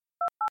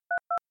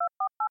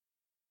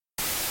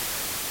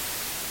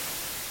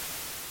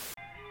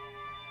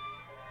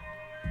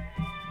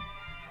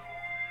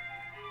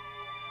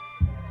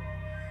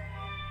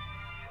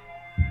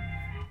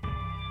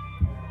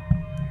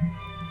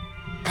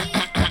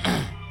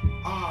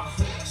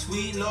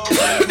Sweet Lord,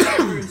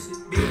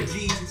 big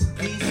Jesus,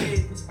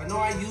 peace. I know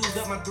I used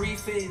up my 3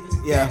 favors.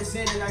 Yeah.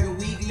 Like a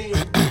week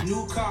later,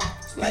 new car.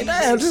 Like,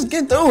 damn, just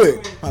get through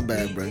it. My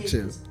bad, bro.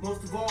 Chill.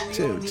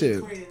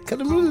 Cut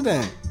the music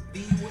down.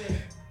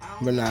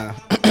 But nah.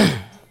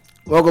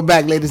 Welcome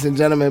back, ladies and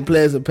gentlemen,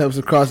 players of Peps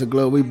across the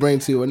globe. We bring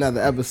to you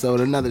another episode,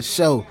 another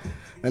show,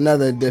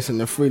 another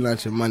edition of Free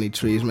Lunch and Money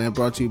Trees, man.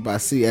 Brought to you by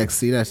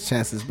CXC. That's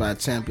Chances by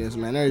Champions,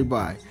 man.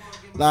 Everybody,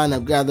 line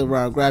up, gather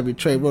around, grab your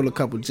tray, roll a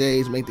couple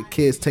J's, make the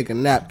kids take a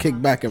nap, kick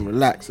back and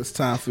relax. It's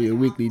time for your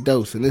weekly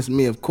dose. And it's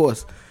me, of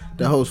course,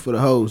 the host for the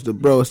hoes, the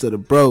bros of the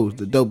bros,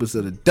 the dopest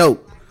of the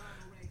dope.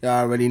 Y'all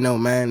already know,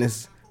 man.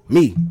 It's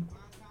me.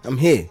 I'm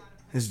here.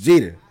 It's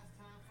Jeter.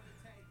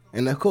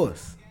 And of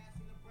course,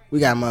 we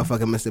got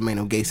motherfucking Mr.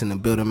 Mano Gates in the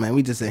building, man.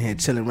 We just in here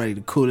chilling, ready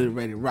to cool it,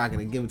 ready to rock it,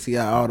 and give it to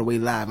y'all all the way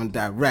live and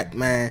direct,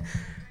 man.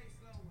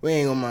 We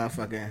ain't gonna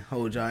motherfucking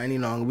hold y'all any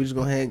longer. We just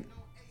go ahead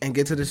and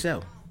get to the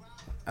show.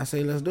 I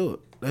say let's do it.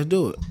 Let's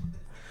do it.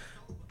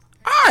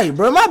 Alright,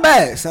 bro. My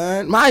bad,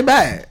 son. My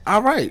bad.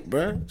 Alright,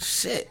 bro.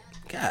 Shit.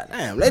 God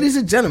damn. Ladies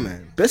and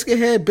gentlemen, biscuit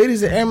head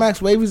biddies and Air Max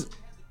wavies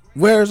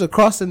wearers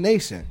across the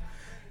nation.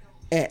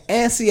 And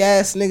antsy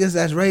ass niggas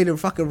that's ready to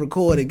fucking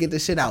record and get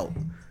this shit out.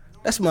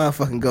 Let's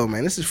motherfucking go,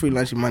 man. This is Free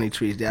Lunch and Money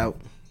Trees, y'all.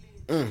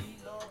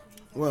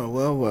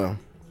 Well.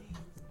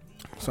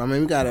 So, I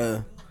mean, we got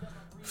a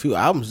few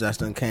albums that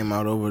done came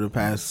out over the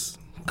past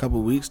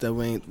couple weeks that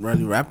we ain't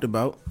really rapped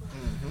about.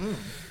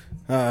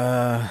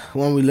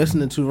 One we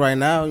listening to right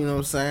now, you know what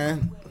I'm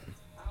saying?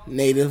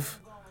 Native,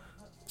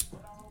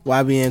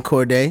 YBN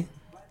Cordae.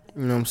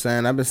 You know what I'm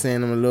saying? I've been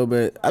seeing them a little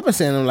bit. I've been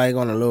seeing them like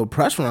on a little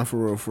press run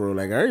for real,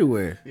 like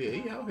everywhere. Yeah,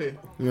 he out here.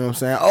 You know what I'm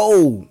saying?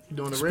 Oh,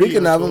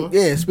 speaking of tour. him,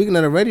 yeah, speaking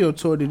of the radio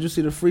tour, did you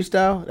see the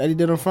freestyle that he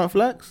did on Front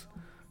Flex?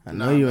 I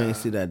know you ain't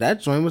see that.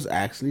 That joint was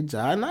actually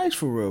nice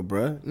for real,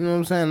 bro. You know what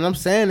I'm saying? And I'm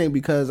saying it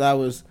because I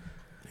ain't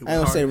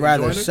gonna say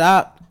rather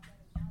shocked.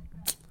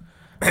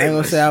 I ain't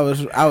gonna say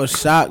I was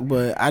shocked,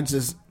 but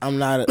I'm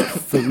not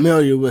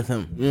familiar with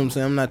him. You know what I'm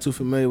saying? I'm not too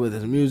familiar with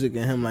his music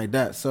and him like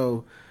that.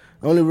 So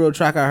the only real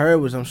track I heard,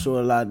 which I'm sure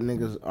a lot of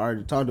niggas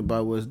already talked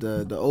about, was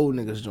the old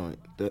niggas joint.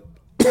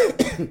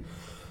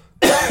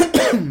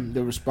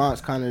 The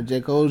response kind of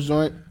J. Cole's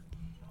joint.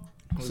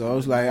 So I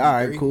was like, all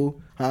right,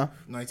 cool. Huh?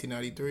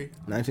 1993?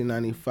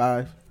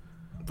 1995.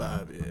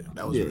 Yeah.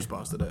 That was a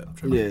response to that.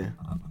 Yeah.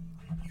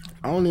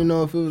 I don't even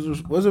know if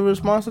it was a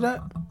response to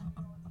that?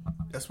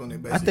 That's when they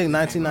I think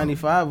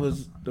 1995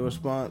 was the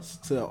response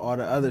to all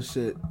the other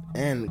shit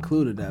and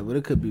included that, but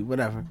it could be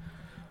whatever.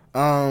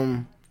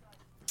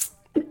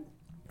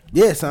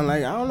 Yeah, son,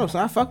 like, I don't know,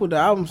 son, I fuck with the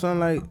album, son,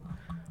 like,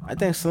 I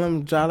think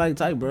Slim Ja like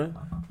type, bro.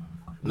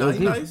 No,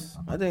 he nice.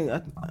 I think,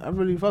 I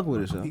really fuck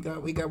with it, son.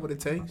 We got what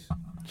it takes.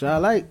 Ja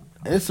like,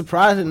 and it's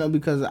surprising, though,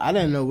 because I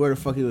didn't know where the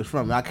fuck he was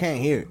from. I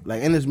can't hear it.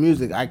 Like, in his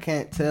music, I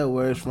can't tell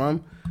where it's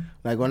from.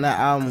 Like, on that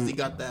album. Because he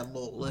got that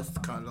little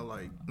lift, kind of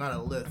like, not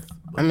a lift.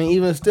 I mean,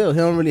 even still, he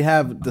don't really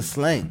have the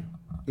slang.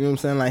 You know what I'm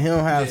saying? Like, he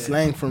don't have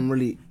slang from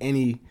really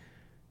any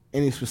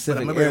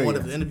specific area. But I remember in one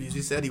of the interviews,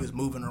 he said he was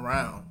moving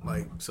around.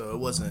 Like, so it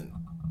wasn't.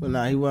 But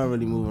nah, he wasn't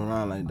really moving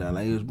around like that.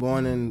 Like, he was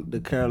born in the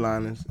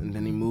Carolinas, and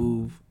then he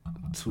moved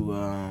to,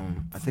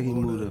 I think he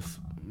moved to,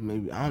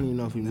 maybe, I don't even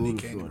know if he moved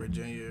to Florida. He came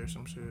to Virginia or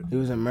some shit. He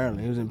was in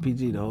Maryland. He was in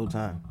PG the whole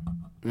time.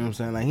 You know what I'm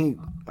saying? Like, he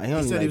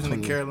said he was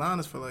in the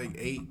Carolinas for like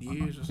 8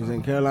 years or something. He was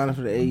in Carolina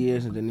for the 8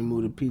 years, and then he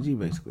moved to PG,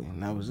 basically,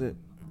 and that was it.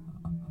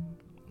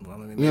 Well, I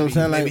mean, you know what I'm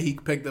saying? Maybe like, he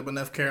picked up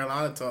enough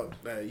Carolina talk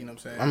that, you know what I'm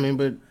saying? I mean,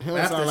 but he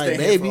don't sound like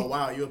Baby. Baby. For a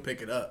while, you'll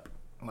pick it up.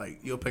 Like,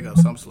 you'll pick up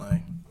some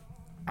slang.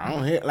 I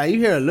don't hear, like, you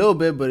hear a little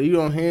bit, but you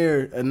don't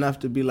hear enough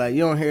to be like,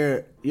 you don't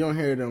hear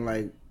them,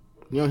 like,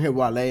 you don't hear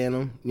Wale in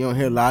them, you don't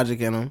hear Logic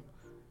in them.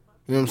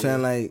 You know what I'm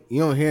saying? Like, you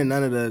don't hear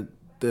none of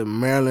the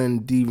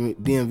Maryland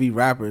DMV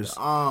rappers.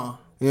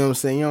 You know what I'm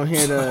saying? You don't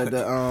hear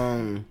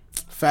the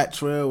Fat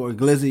Trail or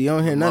Glizzy. You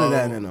don't hear none of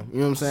that in them. You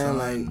know what I'm saying?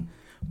 Like,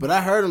 but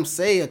I heard him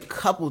say a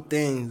couple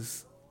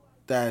things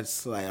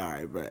that's like, all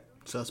right, bro.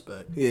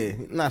 Suspect. Yeah,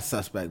 not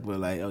suspect, but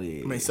like, oh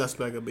yeah. I mean,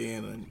 suspect of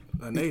being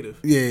a native.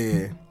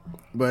 Yeah.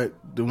 But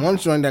the one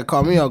joint that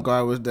caught me off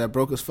guard was that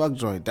Broke as Fuck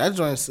joint. That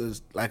joint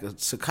is like a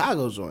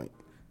Chicago joint.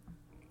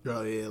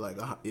 Oh yeah,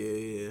 yeah.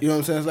 You know what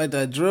I'm saying? It's like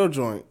that drill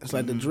joint. It's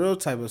like the drill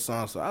type of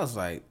song. So I was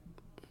like,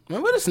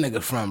 man, where this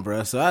nigga from,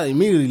 bro? So I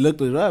immediately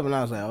looked it up and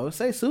I was like, oh,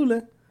 say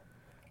Sule.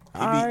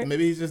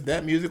 Maybe he's just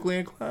that musically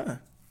inclined.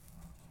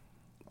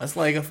 That's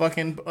like a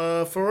fucking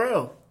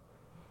Pharrell.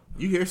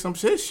 You hear some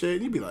shit,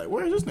 and you be like,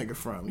 where's this nigga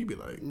from? You be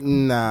like,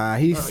 nah,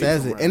 he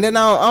says it. And then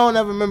I don't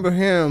ever remember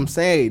hearing him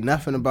say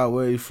nothing about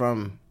where he's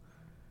from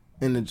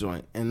in the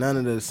joint. And none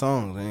of the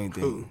songs or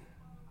anything. Who?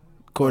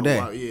 Cordae.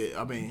 Oh, wow, yeah,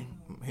 I mean,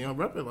 he don't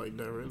rap it like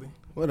that, really.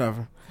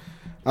 Whatever.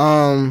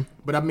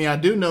 But I mean, I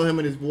do know him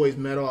and his boys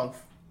met off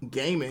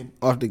gaming.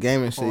 Off the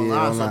gaming shit,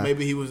 online, so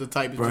maybe he was the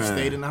type that just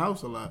stayed in the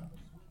house a lot.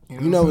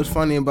 You know what's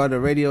funny about the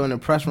radio and the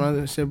press runs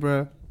and shit,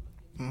 bro?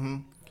 Mm-hmm.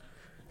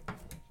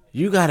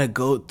 You gotta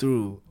go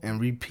through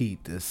and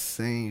repeat the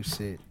same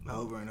shit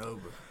over and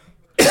over.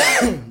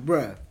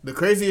 Bruh. The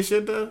craziest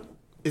shit, though,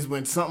 is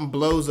when something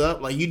blows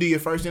up. Like you do your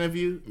first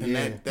interview and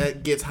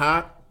that gets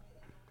hot.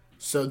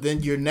 So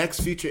then your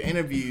next future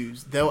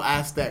interviews, they'll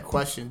ask that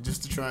question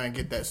just to try and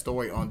get that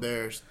story on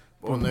theirs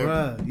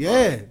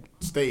their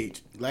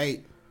stage.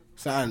 Like,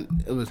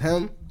 son, it was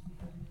him.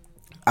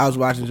 I was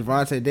watching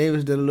Gervonta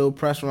Davis did a little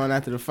press run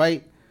after the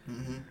fight.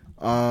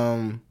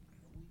 Mm-hmm.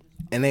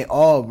 And they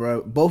all,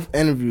 bro, both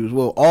interviews,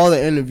 all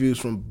the interviews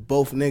from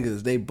both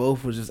niggas, they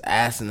both were just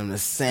asking them the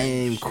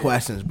same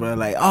questions, bro.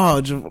 Like,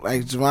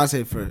 like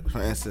Gervonta,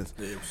 for instance.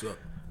 Yeah, what's up?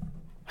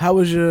 How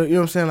was you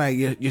know what I'm saying?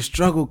 Like, your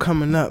struggle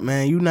coming up,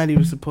 man. You're not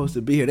even supposed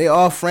to be here. They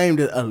all framed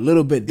it a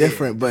little bit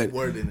different, but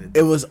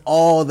it was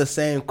all the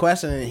same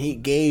question, and he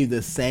gave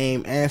the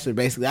same answer,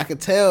 basically. I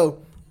could tell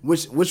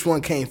which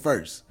one came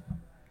first.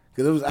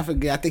 Cause it was, I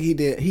forget. I think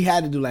he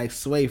had to do like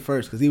Sway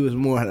first because he was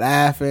more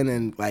laughing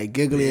and like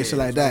giggly and shit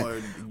like that.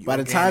 By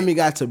the time he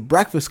got to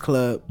Breakfast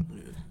Club,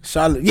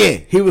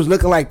 he was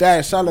looking like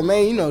that.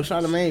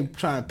 Charlamagne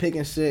trying to pick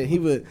and shit. He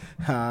would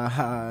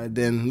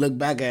then look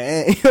back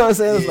at you know what I'm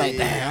saying? It was like,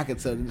 damn, I could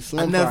tell the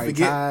Slim I never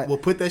forget. Tied.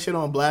 What put that shit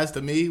on blast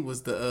to me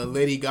was the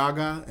Lady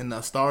Gaga in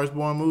the Star Is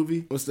Born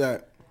movie. What's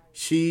that?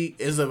 She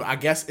is I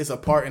guess it's a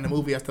part in the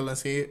movie I still didn't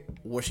see it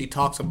where she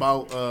talks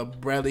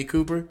about Bradley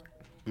Cooper.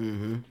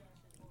 Mm-hmm.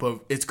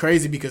 But it's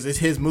crazy because it's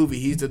his movie.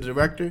 He's the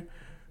director.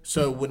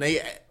 So when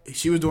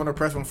she was doing a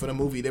press run for the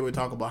movie, they were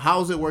talking about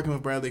how's it working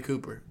with Bradley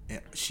Cooper, and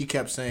she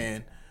kept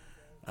saying,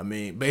 I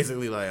mean,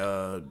 basically like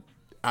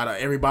out of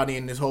everybody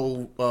in this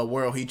whole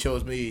world, he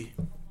chose me.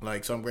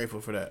 Like, so I'm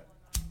grateful for that.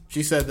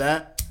 She said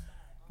that,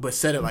 but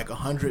said it like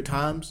 100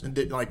 times, and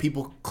like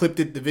people clipped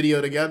the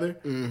video together.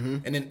 Mm-hmm.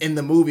 And then in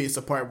the movie, it's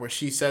a part where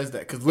she says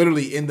that because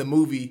literally in the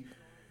movie,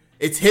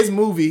 it's his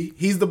movie.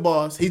 He's the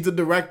boss. He's the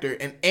director,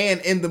 and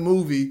in the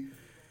movie.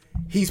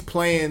 He's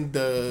playing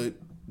the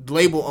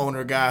label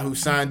owner guy who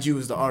signed you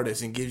as the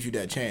artist and gives you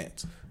that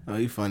chance. Oh,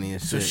 you funny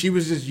as shit. So she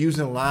was just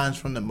using lines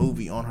from the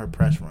movie on her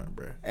press run,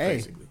 bro. Hey,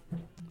 basically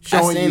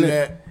showing you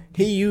that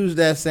he used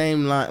that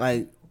same line.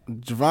 Like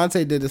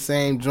Gervonta did the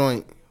same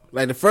joint.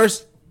 Like the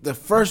first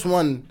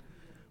one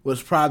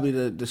was probably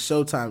the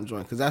Showtime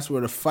joint because that's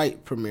where the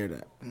fight premiered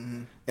at.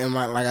 Mm-hmm. And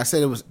like I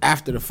said, it was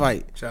after the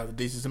fight. Shout out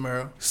to DC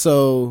Zamero.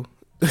 So.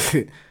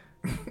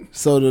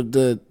 So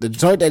the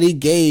joint that he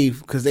gave,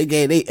 because they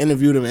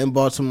interviewed him in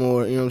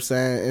Baltimore, you know what I'm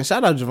saying? And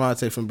shout out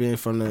Gervonta from being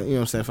from the, you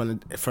know what I'm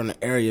saying, from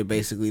the area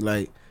basically.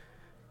 Like,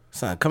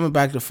 son, coming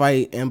back to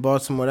fight in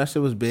Baltimore, that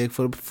shit was big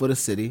for the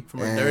city.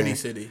 From a dirty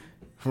city.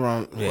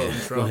 Go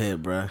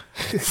ahead, bro.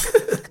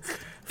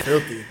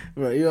 Filthy.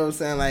 Bro, you know what I'm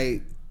saying?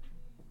 Like,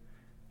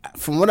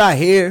 from what I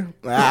hear,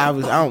 like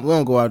we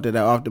don't go out there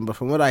that often, but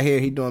from what I hear,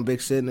 he doing big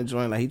shit in the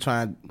joint. Like, he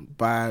trying to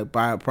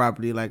buy a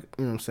property, like,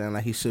 you know what I'm saying?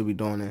 Like, he should be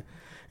doing it.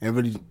 And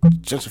really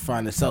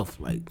gentrifying itself,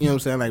 like, you know what I'm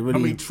saying, like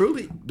really. I mean,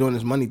 truly doing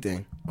this money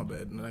thing. My bad, I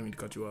didn't mean to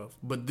cut you off.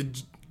 But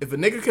if a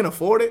nigga can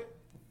afford it,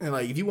 and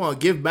like if you want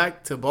to give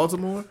back to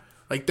Baltimore,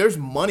 like there's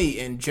money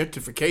in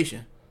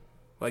gentrification,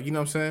 like you know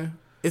what I'm saying,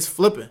 it's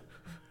flipping.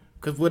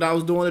 Cause what I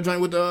was doing the joint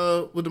with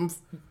them,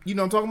 you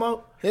know what I'm talking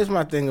about. Here's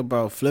my thing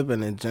about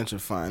flipping and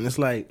gentrifying. It's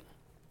like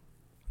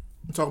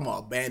I'm talking about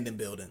abandoned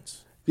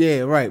buildings.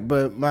 Yeah, right.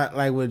 But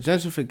with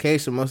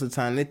gentrification, most of the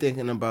time they're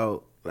thinking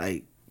about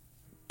like.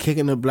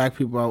 Kicking the black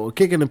people out or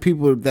kicking the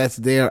people that's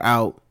there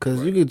out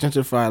because you can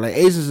gentrify like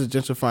Asians is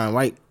gentrifying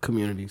white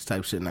communities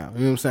type shit now. You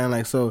know what I'm saying?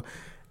 Like so,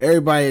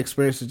 everybody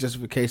experiences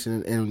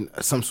gentrification in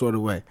some sort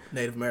of way.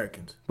 Native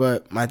Americans.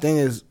 But my thing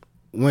is,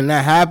 when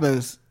that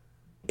happens,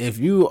 if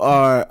you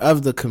are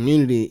of the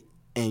community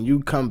and you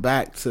come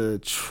back to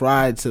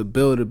try to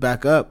build it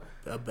back up,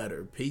 a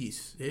better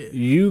piece. Yeah.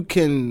 You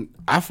can.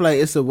 I feel like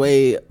it's a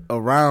way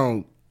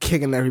around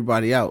kicking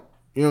everybody out.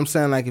 You know what I'm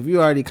saying? Like if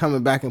you already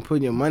coming back and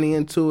putting your money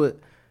into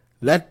it.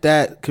 Let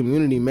that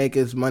community make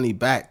its money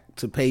back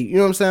to pay. You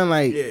know what I'm saying?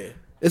 Like, yeah.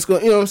 It's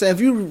going. You know what I'm saying? If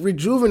you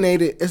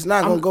rejuvenate it, it's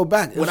not going to go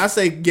back. When I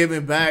say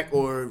giving back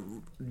or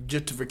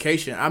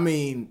gentrification, I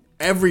mean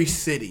every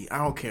city. I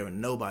don't care what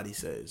nobody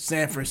says.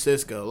 San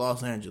Francisco,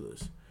 Los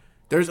Angeles.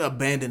 There's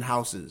abandoned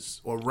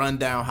houses or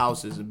rundown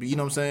houses. You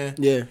know what I'm saying?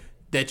 Yeah.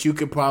 That you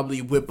could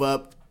probably whip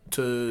up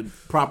to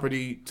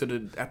property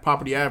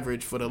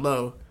average for the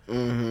low.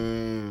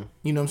 Mm-hmm.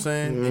 You know what I'm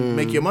saying? Mm-hmm. And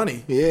make your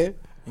money. Yeah.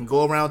 And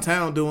go around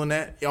town doing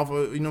that off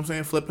of, you know what I'm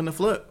saying, flipping the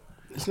flip.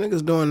 This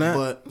nigga's doing that.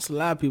 But there's a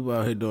lot of people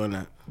out here doing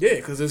that. Yeah,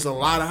 because there's a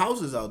lot of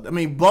houses out there. I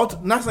mean,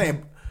 not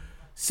saying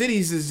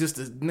cities is just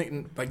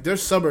like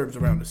there's suburbs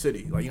around the city.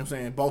 Like, you know what I'm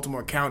saying,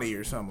 Baltimore County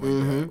or something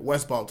like that.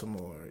 West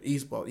Baltimore,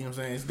 East Baltimore. You know what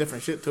I'm saying? It's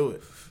different shit to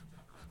it.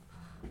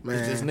 Man.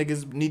 It's just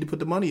niggas need to put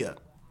the money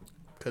up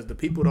because the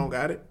people don't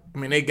got it. I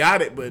mean, they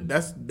got it, but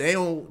they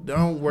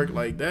don't work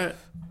like that.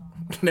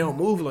 They don't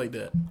move like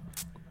that.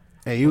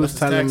 Hey, you was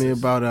telling me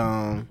about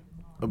an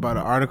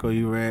article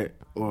you read,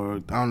 or I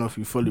don't know if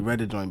you fully read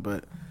the joint,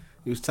 but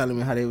you was telling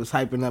me how they was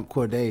hyping up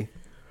Cordae,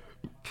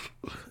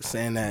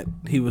 saying that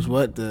he was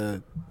what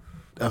the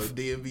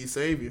DMV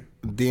savior.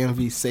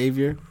 DMV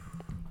savior,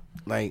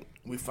 like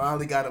we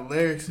finally got a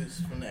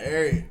lyricist from the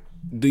area.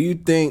 Do you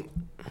think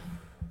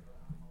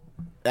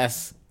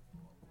that's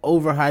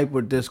overhype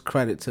or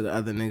discredit to the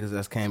other niggas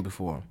that came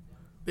before him?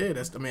 Yeah, I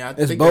It's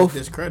think both.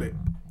 that's discredit.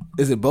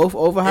 Is it both It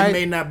overhype?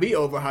 may not be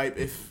overhype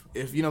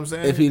if you know what I'm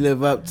saying. If he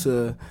live up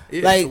to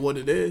to what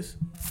it is.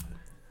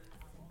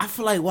 I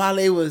feel like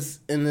Wale was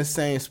in the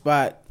same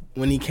spot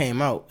when he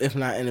came out, if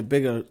not in a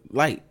bigger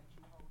light.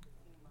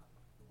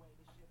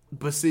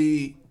 But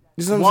see,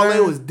 You see what I'm Wale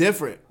saying? was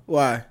different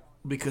Why?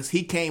 because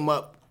he came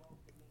up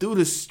through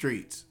the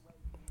streets.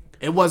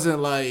 It wasn't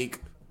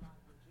like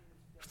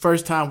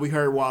first time we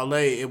heard Wale,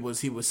 it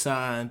was he was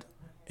signed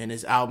and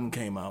his album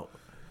came out.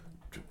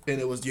 And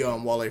it was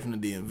Young Wale from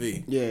the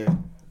DMV. Yeah.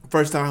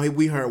 First time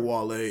we heard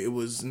Wale, it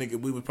was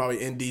we was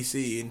probably in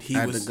DC and he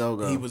At was the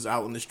Go-Go. he was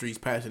out in the streets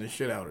passing his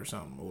shit out or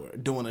something or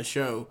doing a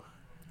show.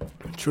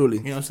 Truly.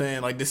 You know what I'm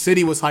saying? Like the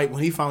city was hyped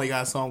when he finally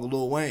got a song with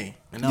Lil Wayne,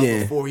 and that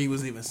was before he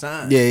was even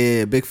signed.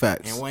 Yeah. Big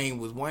facts. And Wayne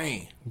was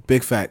Wayne.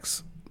 Big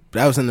facts.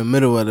 That was in the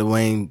middle of the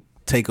Wayne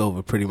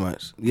takeover, pretty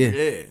much. Yeah.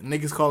 Yeah,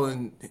 niggas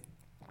calling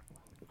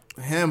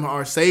him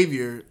our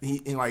savior.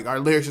 And like our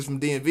lyricist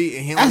from DMV,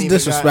 and him. That's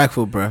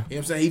disrespectful, bro. You know what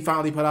I'm saying? He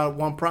finally put out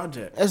one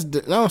project. I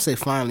don't say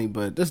finally,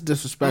 but that's I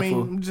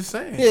disrespectful. mean, I'm just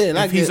saying. Yeah, and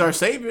if he's our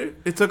savior,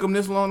 it took him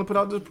this long to put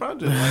out this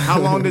project. Like, how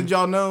long did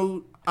y'all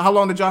know? How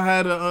long did y'all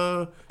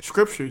had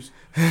scriptures?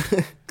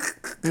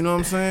 You know what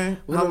I'm saying?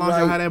 How long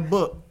y'all had that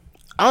book?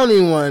 I don't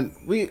even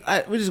want. We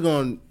just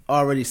gonna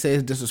already say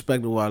it's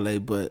disrespectful, Wale.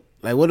 But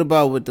like, what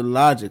about with the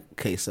Logic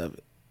case of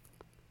it?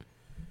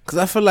 Because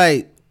I feel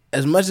like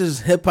as much as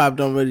hip hop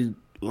don't really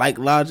like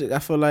Logic, I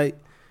feel like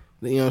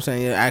you know what I'm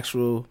saying. Your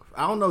actual.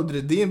 I don't know.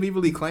 Did the DMV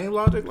really claim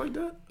Logic like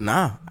that?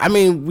 Nah, I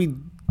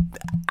mean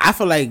I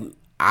feel like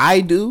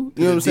I do.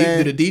 You know what I'm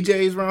saying? Do the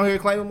DJs around here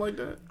claim him like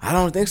that? I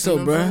don't think so,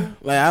 You know what I'm bruh. saying?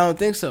 Like I don't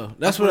think so.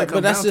 That's what.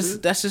 But that's comes down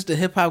to. that's just the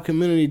hip hop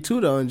community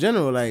too, though. In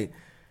general, like,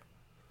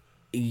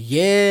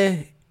 yeah,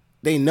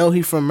 they know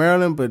he from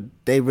Maryland, but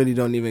they really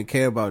don't even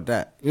care about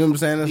that. You know what I'm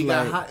saying? That's He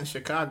like, got hot in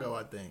Chicago,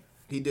 I think.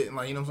 He didn't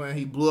like, you know what I'm saying?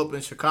 He blew up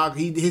in Chicago.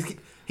 He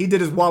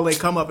did his Wale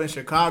come up in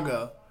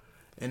Chicago,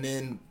 and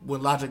then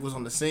when Logic was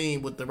on the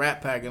scene with the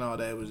Rat Pack and all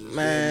that, it was just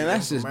man,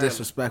 that's just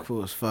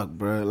disrespectful as fuck,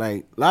 bro.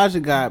 Like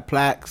Logic got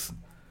plaques.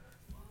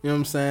 You know what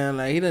I'm saying?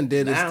 Like he done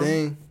did his Now.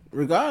 thing,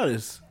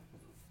 regardless.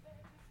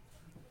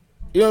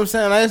 You know what I'm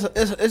saying? Like,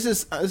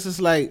 it's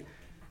just like,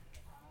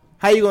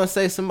 how you gonna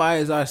say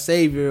somebody is our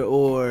savior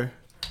or?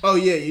 Oh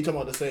yeah, you talking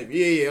about the same?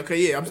 Yeah,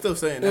 okay, yeah. I'm still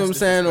saying. You know what I'm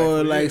saying?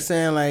 Or like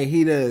saying like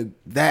he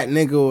that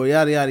nigga or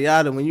yada yada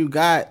yada. When you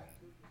got,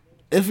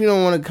 if you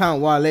don't want to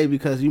count Wale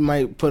because you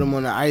might put him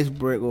on an ice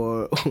brick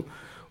or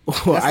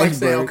that's like iceberg.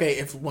 saying,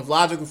 okay, when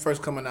Logic was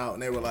first coming out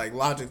and they were like,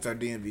 Logic's our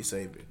DMV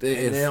savior.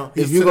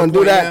 If you're gonna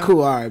do that,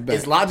 cool, all right, bet.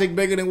 Is Logic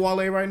bigger than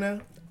Wale right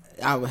now?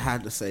 I would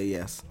have to say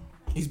yes.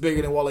 He's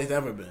bigger than Wale's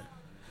ever been.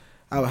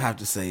 I would have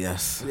to say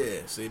yes.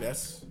 Yeah, see,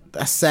 that's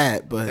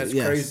sad, but that's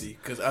yes. crazy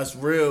because us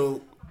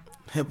real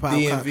Hip hop,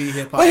 DMV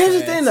hip hop. But here's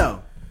the thing,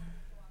 though.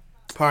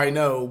 Probably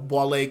know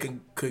Wale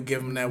could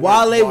give him that.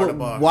 Wale bar to would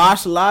bar.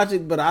 wash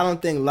Logic, but I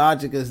don't think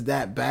Logic is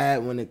that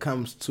bad when it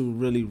comes to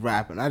really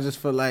rapping. I just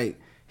feel like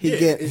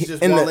it's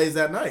just Wale's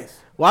that nice.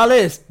 Wale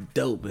is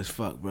dope as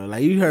fuck, bro.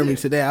 Like you heard me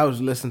today, I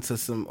was listening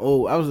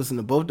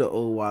to both the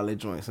old Wale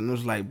joints, and it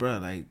was like, bro,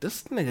 like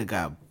this nigga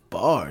got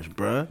bars,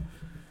 bro.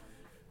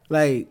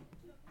 Like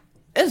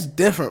it's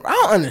different. I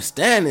don't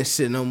understand this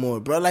shit no more,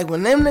 bro. Like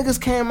when them niggas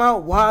came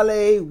out,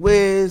 Wale,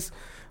 Wiz,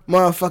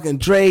 motherfucking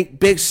Drake,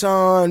 Big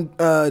Sean,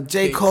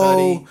 J.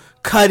 Cole,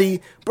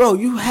 Cudi, bro,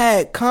 you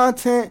had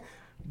content,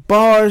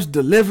 bars,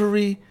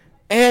 delivery,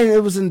 and it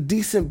was a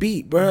decent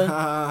beat, bro.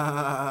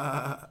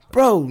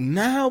 Bro,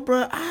 now,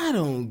 bro, I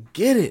don't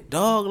get it,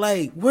 dog.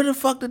 Like, where the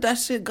fuck did that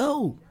shit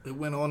go? It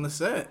went on the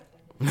set.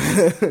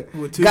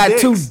 With Got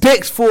dicks. 2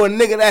 dicks for a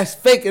nigga that's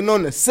faking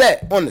on the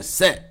set.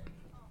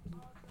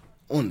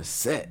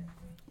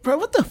 Bro,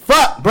 what the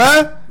fuck,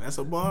 bro? That's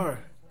a bar.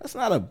 That's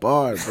not a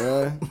bar,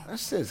 bro. That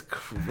shit's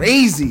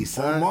crazy, On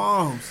son.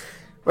 moms.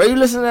 Bro, you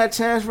listen to that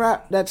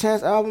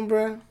Chance album,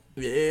 bro?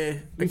 Yeah,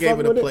 I You gave fuck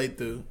it a with it?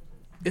 playthrough.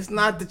 It's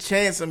not the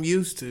Chance I'm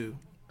used to,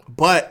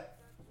 but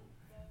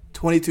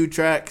 22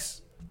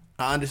 tracks.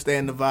 I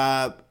understand the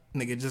vibe.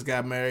 Nigga just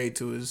got married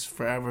to his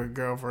forever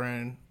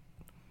girlfriend.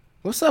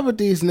 What's up with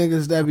these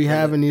niggas that be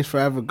having these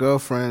forever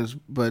girlfriends,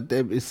 but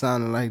they be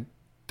sounding like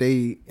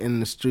they in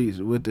the streets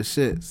with the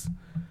shits?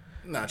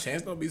 Nah,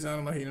 Chance don't be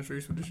sounding like he in the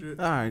streets with the shit.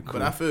 All right, cool.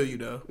 But I feel you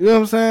though. You know what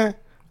I'm saying?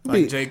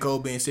 Like J. Cole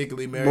being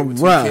secretly married But with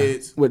 2 bruh,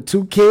 kids. with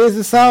 2 kids,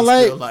 it sound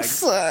Still like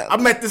I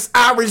met this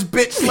Irish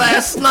bitch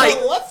last night.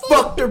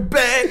 Fucked her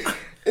bed.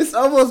 it's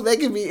almost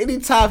making me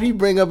anytime he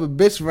bring up a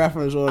bitch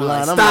reference or a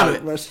line, I'm stop like,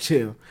 it. let's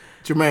chill.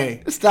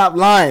 Jermaine. Stop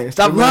lying.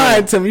 Stop Jermaine.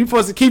 lying to me. You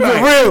supposed to keep Right.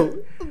 it real.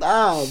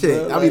 Nah,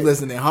 Shit, bro, I be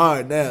listening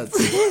hard now. this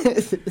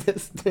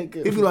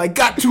nigga. He be like,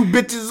 got 2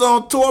 bitches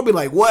on tour. I be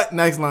like, what?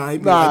 Next line. He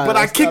be Nah, like, but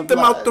I stop kicked them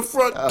lying. out the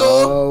front door.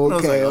 Oh, And I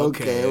was okay,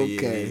 like,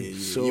 okay. yeah.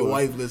 Sure. Your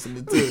wife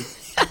listening too.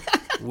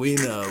 We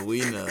know.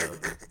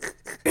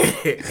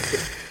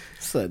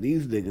 So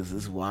these niggas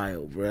is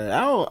wild, bro.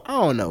 I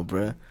don't know,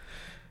 bro.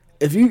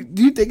 Do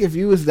you think if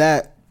you was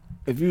that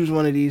if you was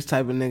one of these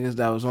type of niggas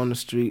that was on the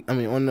street, I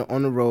mean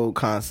on the road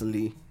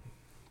constantly,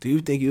 do you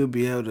think you would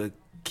be able to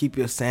keep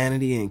your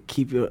sanity and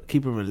keep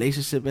a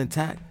relationship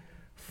intact?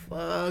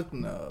 Fuck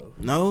no.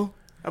 No?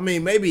 I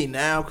mean, maybe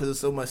now because there's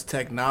so much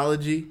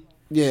technology.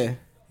 Yeah.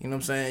 You know what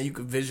I'm saying? You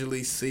could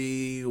visually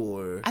see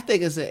or... I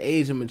think it's an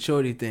age and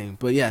maturity thing.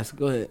 But yes,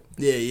 go ahead.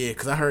 Yeah,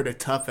 because I heard a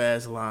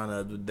tough-ass line the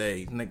other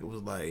day. Nigga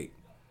was like...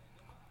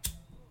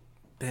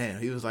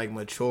 Damn, he was like,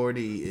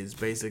 maturity is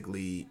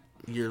basically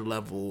your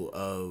level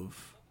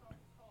of...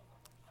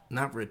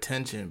 Not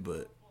retention,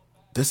 but...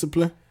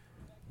 Discipline?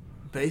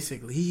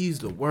 Basically, he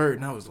used the word,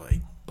 and I was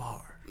like,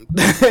 bar.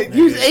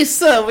 Hey,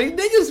 son, when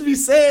niggas be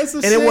saying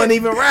some shit. And it wasn't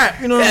even rap,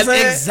 you know what I'm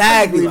saying?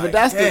 Exactly, Like, but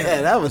that's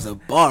that was a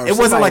bar. It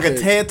wasn't like a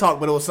Somebody TED Talk,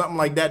 but it was something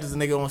like that. Just a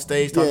nigga on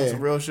stage talking Yeah. some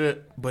real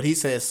shit. But he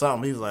said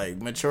something. He's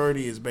like,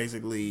 maturity is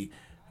basically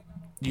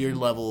your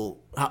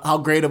level, how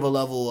great of a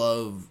level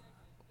of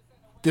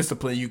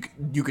discipline you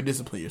could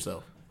discipline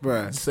yourself.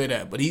 Bruh. Say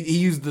that. But he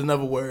used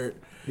another word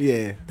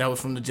Yeah. that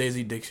was from the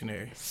Jay-Z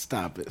dictionary.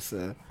 Stop it,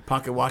 son.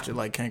 Pocket watch it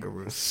like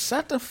kangaroo.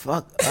 Shut the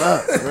fuck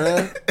up,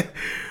 bruh.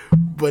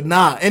 But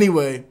nah,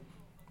 anyway.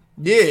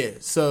 Yeah,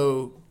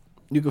 so...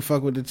 You can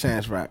fuck with the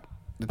Chance rap.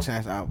 The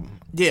Chance album.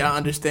 Yeah, I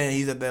understand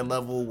he's at that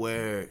level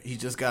where he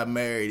just got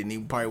married and he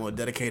probably want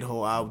to dedicate a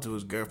whole album to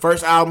his girl.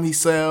 First album he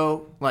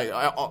sell, like,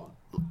 all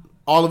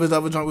of his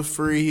other junk was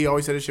free. He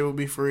always said his shit would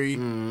be free.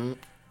 Mm-hmm.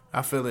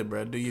 I feel it,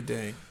 bro. Do your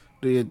thing.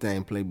 Do your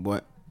thing,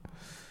 Playboy.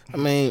 I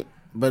mean,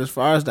 but as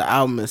far as the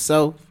album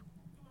itself,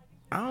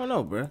 I don't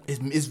know, bruh.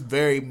 It's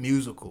very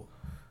musical.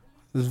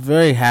 It's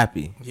very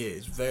happy. Yeah,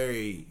 it's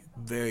very,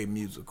 very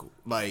musical.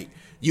 Like,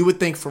 you would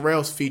think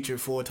Pharrell's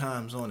featured 4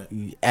 times on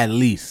it. At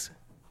least.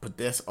 But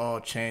that's all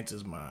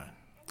Chance's mine.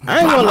 I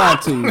ain't gonna lie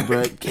to you,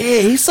 bruh.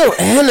 Yeah, he's so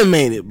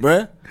animated,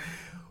 bruh.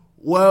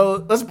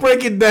 Well, let's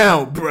break it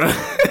down,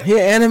 bruh. He an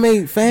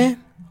anime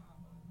fan?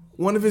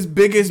 One of his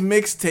biggest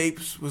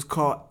mixtapes was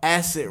called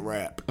Acid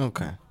Rap.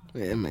 Okay.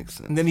 Yeah, it makes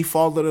sense. And then he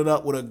followed it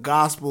up with a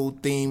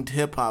gospel-themed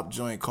hip-hop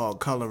joint called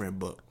Coloring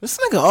Book. This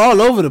nigga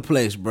all over the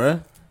place,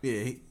 bruh.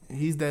 Yeah,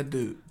 he's that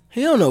dude.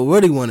 He don't know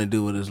what he want to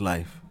do with his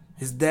life.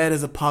 His dad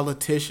is a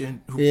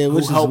politician who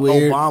Which is helped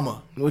weird.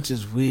 Obama. Which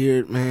is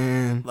weird,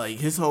 man. Like,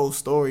 his whole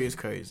story is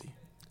crazy.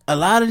 A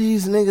lot of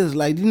these niggas,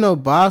 like, you know,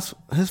 Boss,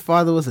 his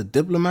father was a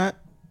diplomat.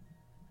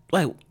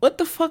 Like, what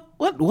the fuck?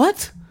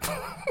 What?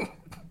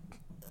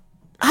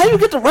 How you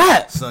get to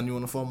rap? Son, you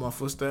want to follow my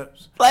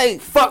footsteps?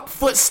 Like, Fuck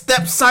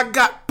footsteps, I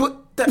got put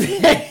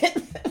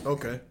that.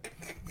 Okay.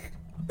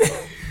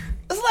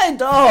 it's like,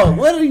 dog,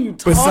 what are you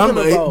talking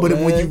about, But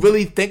man? when you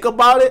really think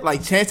about it,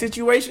 like Chance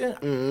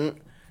situation,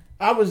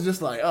 I was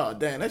just like, oh,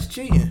 damn, that's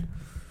cheating.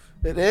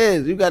 It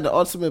is. You got the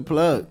ultimate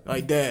plug.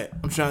 Like, Dad,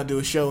 I'm trying to do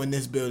a show in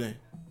this building.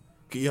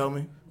 Can you help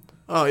me?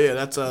 Oh, yeah,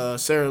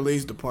 that's Sarah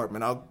Lee's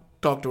department. I'll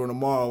talk to her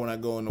tomorrow when I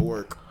go into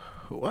work.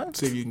 What?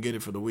 See if you can get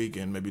it for the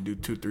weekend. Maybe do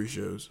 2-3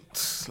 shows.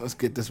 Let's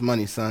get this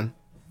money, son.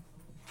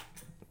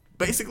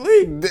 Basically,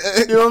 you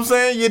know what I'm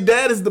saying? Your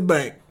dad is the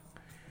bank.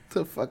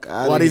 The fuck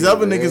out While these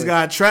other man. niggas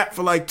got trapped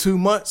for like 2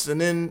 months,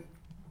 and then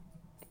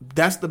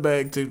that's the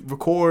bag to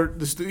record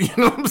the studio.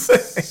 You know what I'm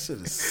saying? Shit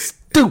is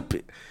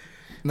stupid.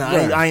 Nah,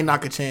 Right. I ain't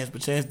knocking Chance,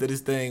 but Chance did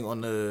his thing on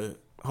the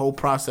whole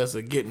process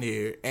of getting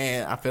here,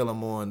 and I feel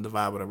him on the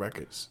vibe of the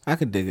records. I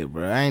could dig it,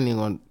 bro. I ain't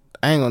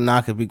gonna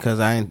knock it because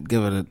I ain't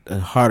give it a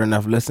hard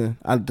enough listen.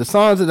 The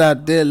songs that I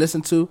did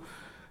listen to,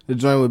 the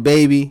joint with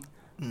Baby,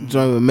 the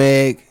joint with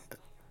Meg,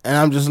 and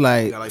I'm just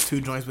like, Got like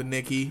 2 joints with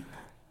Nicki.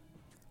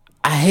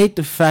 I hate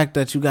the fact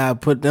that you gotta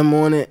put them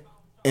on it,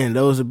 and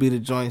those would be the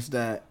joints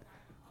that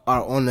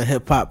are on the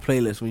hip hop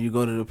playlist when you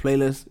go to the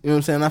playlist. You know what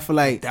I'm saying? I feel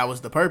like That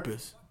was the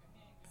purpose.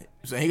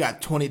 So he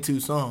got 22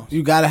 songs.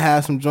 you gotta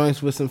have some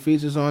joints with some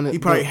features on it. He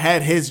probably but-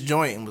 had his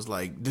joint and was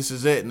like, "This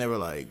is it," and they were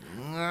like,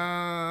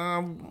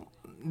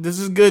 "This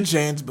is good,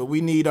 Chance, but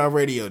we need our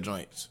radio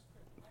joints."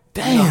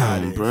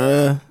 damn, it is.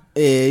 bruh.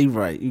 Yeah, you're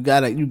right. You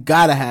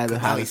gotta have the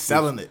How hottest he's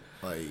selling it,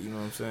 like, you know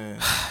what I'm saying?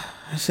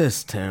 It's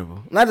just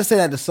terrible. Not to say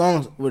that the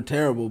songs were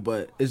terrible,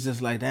 but it's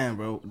just like, damn,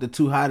 bro. The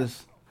 2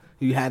 hottest,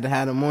 you had to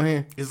have them on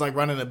here. It's like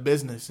running a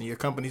business and your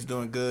company's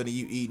doing good and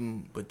you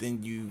eating, but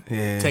then you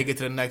Yeah. take it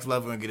to the next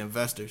level and get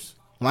investors.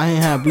 Why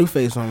ain't have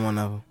Blueface on one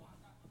of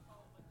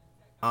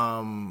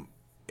them?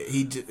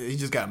 He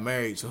just got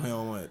married, so he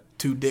don't want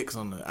 2 dicks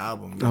on the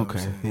album. You know what I'm Okay,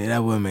 saying? yeah,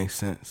 that would make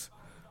sense.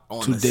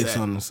 On 2 the dicks set.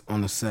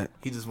 on the set.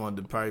 He just wanted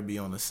to probably be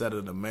on the set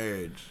of the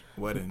marriage,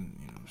 wedding,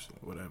 you know what I'm saying?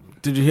 Whatever.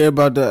 Did you hear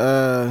about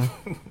the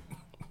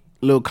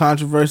little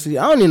controversy?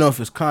 I don't even know if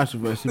it's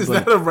controversy, Is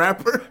but that a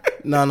rapper?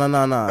 no.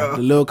 The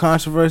little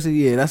controversy,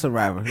 yeah, that's a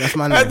rapper. That's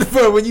my name.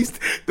 When you,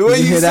 the way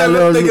You you hear said that it,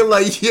 little- I'm thinking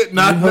like, yeah,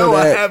 nah, You heard no,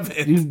 I that?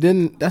 haven't. You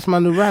didn't. That's my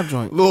new rap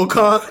joint. Lil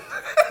Con.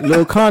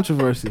 Little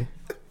controversy.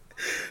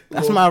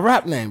 That's my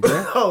rap name,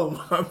 bro.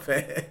 Oh, my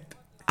bad.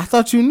 I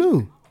thought you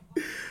knew.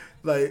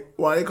 Like,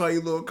 why they call you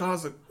Lil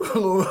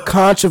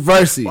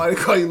Controversy. Why they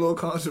call you Lil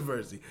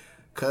Controversy?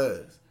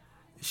 Cause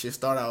it should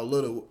start out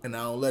little and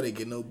I don't let it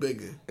get no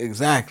bigger.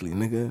 Exactly,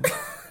 nigga.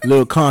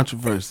 Little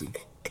controversy.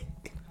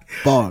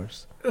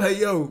 Bars. Like,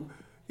 yo,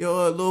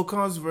 yo, little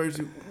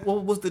controversy.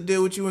 What's the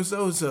deal with you and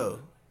so and so?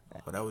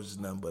 Oh, that was just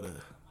nothing but a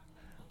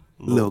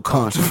little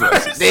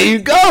controversy. There you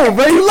go,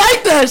 bro. You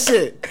like that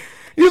shit.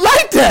 You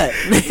like that.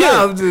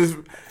 Yeah, I'm just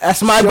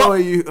that's my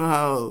showing you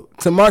how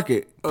to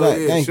market. Oh,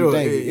 yeah, thank sure.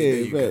 you.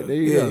 Yeah, There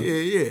you go.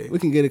 Yeah. We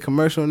can get a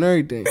commercial and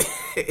everything.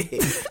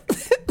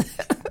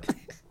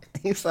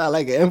 You sound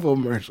like an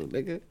infomercial,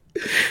 nigga.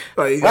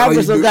 Like,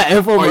 Rappers don't got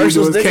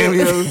infomercials, nigga.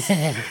 Cameos.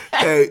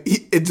 Hey,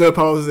 it just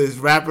poses this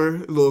rapper,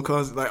 little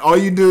concert. Like, all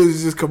you do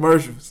is just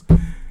commercials.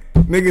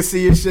 Niggas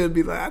see your shit and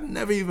be like, I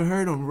never even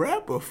heard him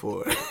rap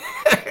before. That's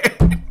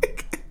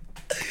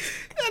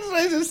what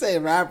I just say,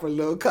 rapper,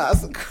 little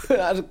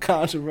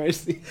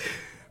controversy.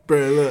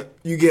 Bro, look,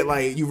 you get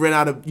like,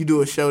 you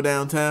do a show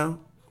downtown,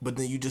 but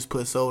then you just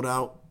put sold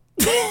out.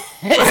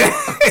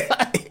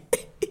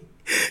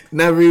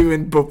 Never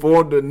even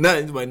performed or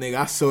nothing. But nigga,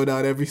 I sold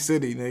out every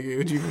city, nigga.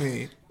 What you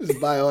mean? Just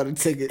buy all the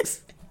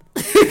tickets.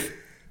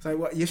 It's like,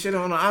 what? Your shit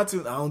on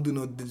iTunes? I don't do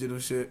no digital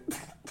shit.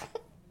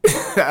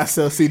 I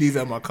sell CDs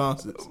at my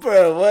concerts.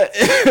 Bro, what?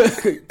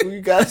 You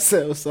gotta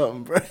sell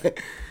something, bro.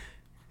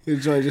 Your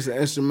joint just an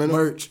instrumental?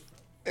 Merch.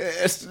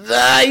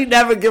 You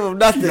never give them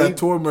nothing. You got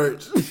tour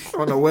merch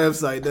on the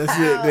website. That's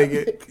it,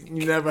 nigga.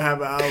 You never have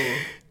an album.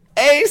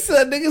 Hey,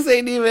 son, niggas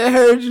ain't even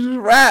heard you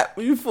rap.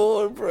 You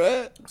fool,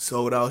 bro.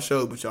 Sold out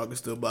show, but y'all can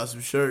still buy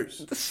some shirts.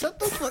 Shut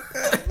the fuck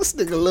up. This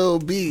nigga Lil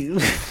B.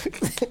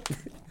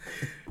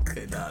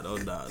 Hey, no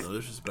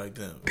disrespect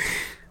him.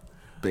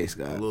 Bass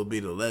guy. Lil B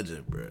the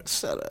legend, bro.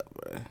 Shut up,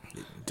 bro.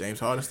 James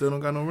Harden still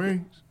don't got no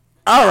rings.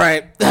 All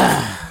right.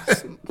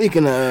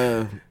 Speaking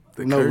of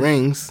no curse.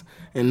 rings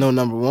and no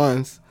number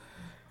ones,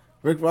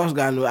 Rick Ross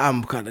got a new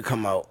album to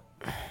come out.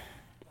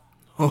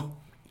 Huh.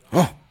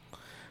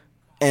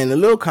 And a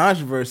little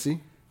controversy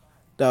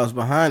that was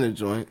behind the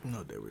joint.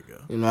 No, there we go.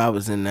 You know, I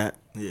was in that.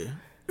 Yeah.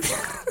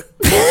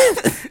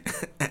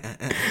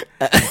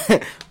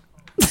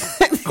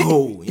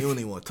 Oh, you don't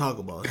even want to talk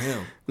about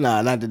him.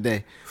 Nah, not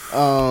today.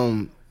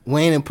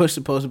 Wayne and Push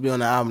supposed to be on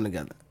the album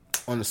together.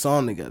 On the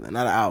song together.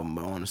 Not an album,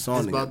 but on the song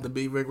It's together. about to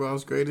be Rick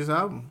Ross' greatest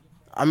album.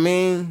 I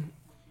mean,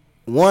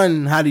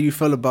 one, how do you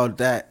feel about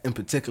that in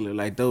particular?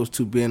 Like those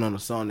two being on the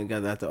song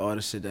together after all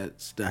the shit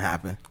that's done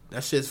happened.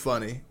 That shit's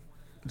funny.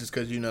 Just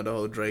because you know the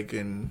whole Drake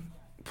and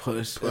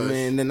Push. Push. I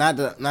mean, not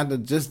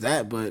the just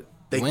that, but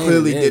they Wayne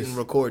clearly is. didn't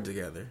record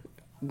together.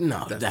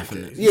 No, That's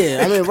definitely. the case.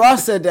 Yeah, I mean,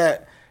 Ross said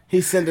that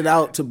he sent it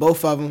out to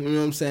both of them. You know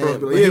what I'm saying?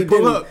 Bro, But yeah, he pull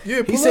didn't- up. Yeah,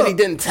 he pull said he up.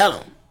 didn't tell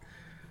them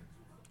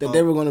that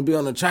they were going to be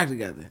on the track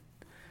together.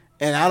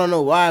 And I don't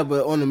know why,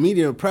 but on the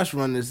media press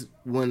run is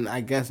when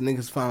I guess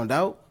niggas found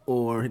out,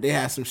 or they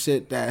had some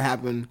shit that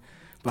happened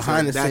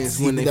behind the scenes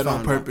He when did they that on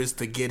found purpose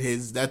to get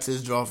his. That's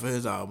his draw for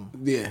his album.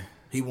 out. Yeah,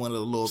 He wanted a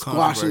little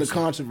squashing the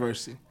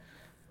controversy.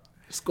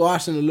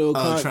 squashing the little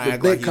Trying to the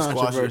act big like he's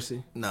controversy.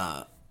 squashing.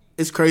 Nah,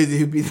 it's crazy.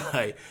 He'd be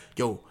like,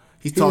 "Yo,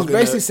 he's He was talking."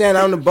 basically saying,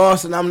 "I'm the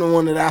boss and I'm the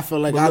one that I feel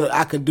like But look-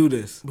 I could do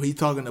this." But he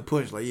talking to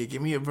Push like, "Yeah,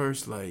 give me a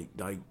verse like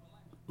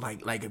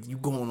if you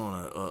going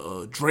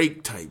on a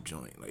Drake type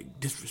joint, like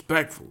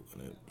disrespectful.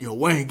 And then, yo,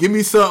 Wayne, give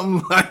me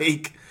something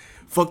like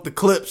fuck the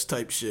Clips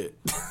type shit."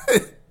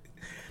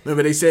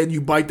 Remember they said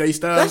you bite they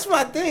style? That's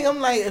my thing. I'm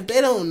like, if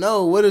they don't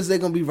know, what is they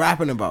gonna be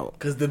rapping about?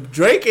 Because the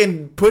Drake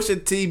and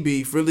Pusha T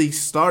beef really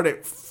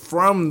started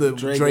from the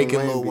Drake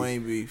and Lil beef.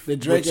 Wayne beef. The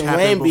Drake which and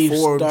happened Wayne beef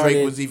before started,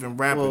 Drake was even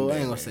rapping. Well, I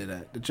then, ain't gonna man. say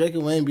that. The Drake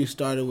and Wayne beef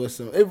started with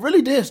some. It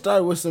really did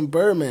start with some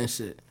Birdman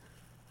shit.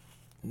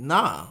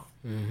 Nah.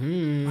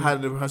 How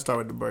did it start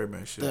with the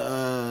Birdman shit?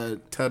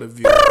 Tell the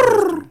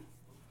viewer.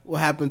 What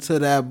happened to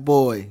that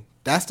boy?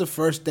 That's the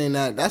first thing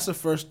that's the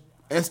first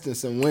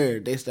instance in where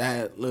they still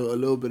had a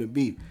little bit of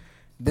beef.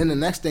 Then the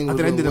next thing I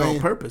was think they with did it on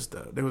Wayne. purpose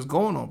though. They was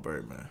going on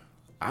Birdman.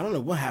 I don't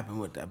know what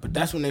happened with that, but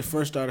that's when they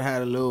first started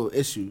having little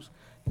issues.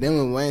 Then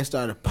when Wayne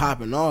started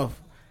popping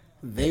off,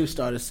 they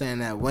started saying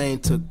that Wayne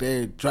took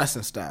their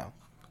dressing style.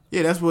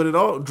 Yeah, that's what it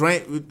all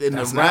drank in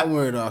That's the rap. not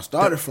where it all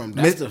started from.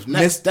 That's the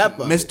next step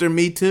of it. Mr.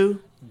 Me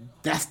Too.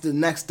 That's the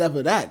next step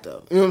of that,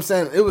 though. You know what I'm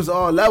saying? It was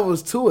all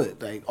levels to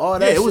it. Like all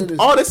that. Yeah, it was. shit is,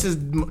 All this is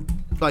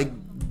like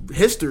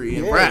history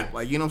in Yeah. rap.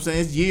 Like you know what I'm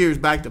saying? It's years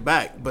back to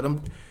back. But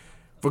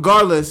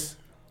regardless,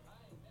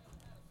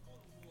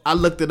 I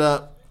looked it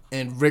up,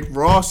 and Rick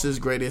Ross's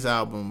greatest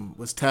album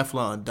was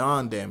Teflon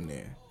Don. Damn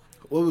near.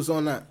 What was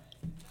on that?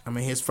 I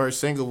mean, his first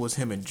single was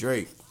him and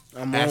Drake.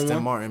 I'm on Aston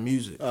one? Martin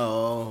Music.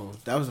 Oh,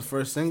 that was the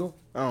first single.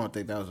 I don't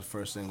think that was the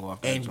first single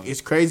off that And joint.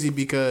 it's crazy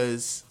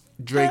because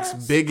Drake's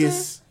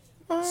biggest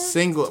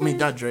single, I mean,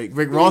 not Drake,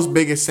 Rick Ross'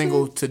 biggest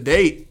single to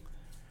date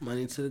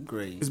Money to the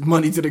grave. is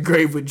Money to the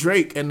Grave with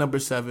Drake at number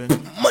 7. Money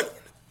to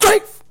the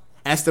grave.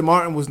 Aston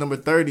Martin was number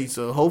 30,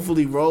 so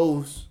hopefully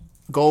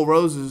Gold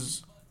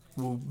Roses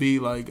will be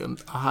like a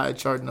high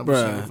chart number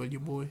Bruh. 7 for your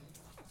boy.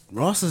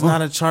 Ross is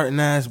not a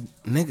charting ass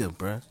nigga,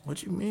 bruh.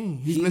 What you mean?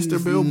 He's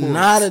Mr. Billboard.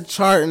 Not a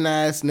charting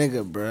ass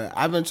nigga, bruh.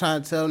 I've been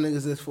trying to tell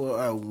niggas this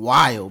for a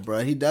while,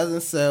 bruh. He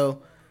doesn't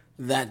sell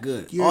that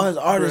good. Yeah, All his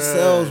artist bruh.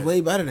 sells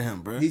way better than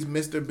him, bro. He's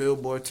Mr.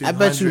 Billboard 200. I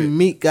bet you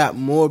Meek got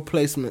more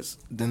placements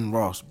than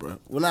Ross, bro.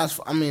 Well, not,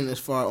 I mean, as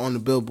far on the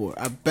Billboard,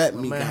 I bet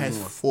My Meek man got has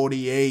more.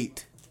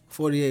 48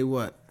 48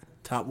 what?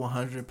 top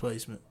 100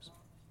 placements.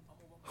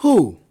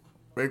 Who?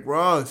 Rick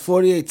Ross.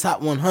 48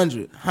 top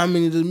 100. How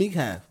many does Meek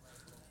have?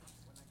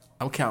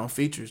 I'm counting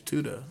features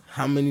too, though.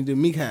 How many did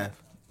Meek have?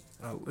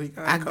 I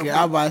I'm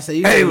about to say,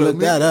 you gotta look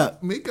that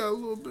up. Meek got a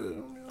little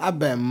bit. I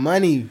bet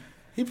money.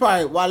 He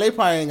probably, they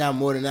probably ain't got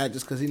more than that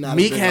just because he not a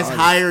Meek big has artist.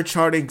 higher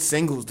charting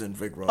singles than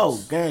Rick Ross. Oh,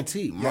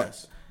 guaranteed.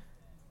 yes.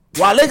 They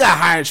got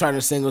higher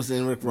charting singles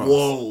than Rick Ross.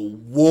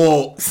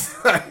 Whoa.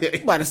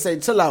 I'm about to say,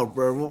 chill out,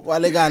 bro.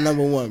 They got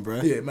number one,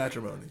 bro. Yeah,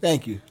 Matrimony.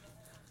 Thank you.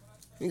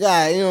 You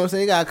got, you know what I'm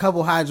saying? You got a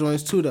couple high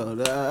joints too, though.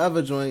 The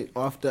other joint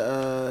off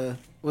the,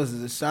 what's it,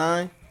 the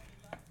Shine?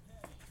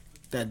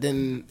 That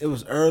didn't, it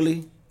was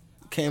early.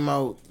 Came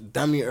out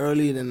dummy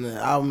early, then the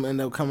album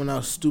ended up coming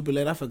out stupid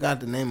late. I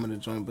forgot the name of the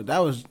joint, but that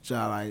was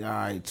like, all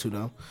right, too,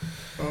 though.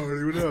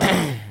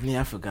 Oh,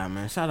 Yeah, I forgot,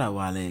 man. Shout out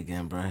Wale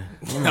again, bro.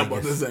 I'm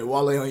about to say,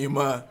 Wale on your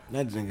mind.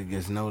 That nigga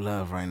gets no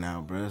love right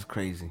now, bro. It's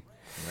crazy.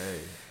 Hey,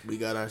 we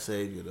got our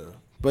savior, though.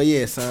 But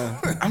yeah, son,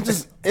 I'm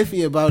just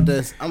iffy about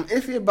this. I'm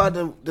iffy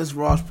about this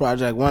Ross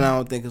project. One,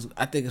 I think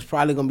it's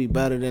probably gonna be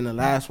better than the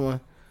last one.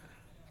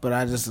 But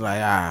I just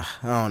like I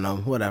don't know,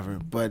 whatever.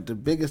 But the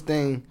biggest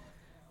thing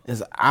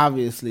is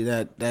obviously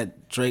that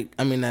Drake,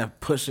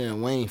 that Pusha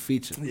and Wayne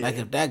feature. Yeah. Like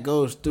if that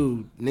goes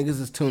through, niggas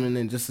is tuning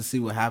in just to see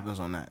what happens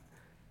on that.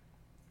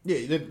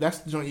 Yeah, that's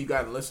the joint you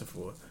got to listen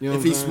for. You know if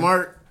what he's I'm saying?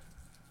 smart,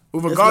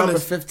 well, It's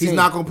regardless, number 15. he's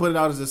not going to put it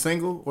out as a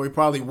single, or he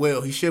probably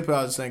will. He should put it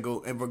out as a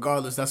single, and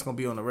regardless, that's going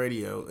to be on the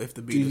radio if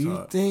the Do beat is you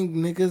hard. think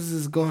niggas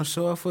is gonna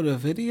show up for the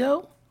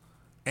video?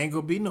 Ain't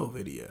going to be no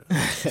video.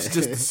 It's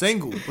just a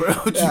single, bro.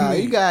 What Nah, you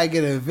you mean? gotta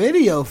get a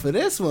video for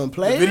this one,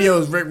 player. The video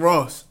is Rick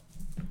Ross.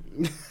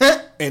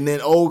 And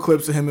then old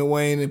clips of him and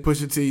Wayne and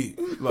Pusha T,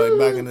 like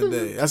back in the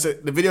day. That's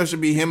it. The video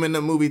should be him in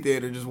the movie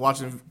theater just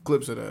watching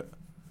clips of that.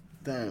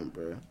 Damn,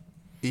 bro.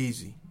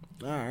 Easy.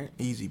 All right.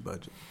 Easy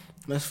budget.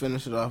 Let's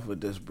finish it off with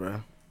this, bro. You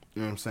know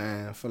what I'm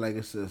saying? I feel like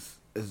it's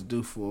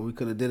due for. We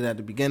could have did it at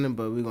the beginning,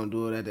 but we're gonna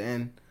do it at the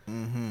end.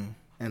 Mm-hmm.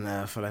 And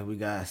I feel like we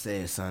gotta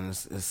say it, son.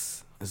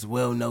 It's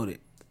well noted.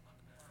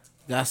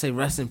 Gotta say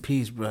rest in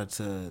peace, bro,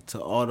 to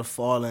all the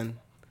fallen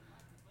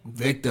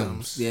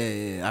victims.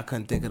 Yeah. I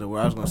couldn't think of the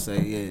word I was gonna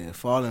say. Yeah,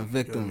 fallen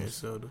victims.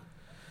 From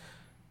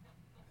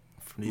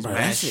these Bruh,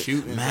 mass that shit-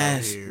 shootings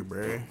mass- out here,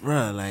 bro.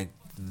 Bro, like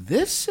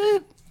this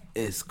shit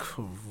is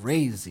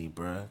crazy,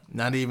 bro.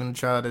 Not even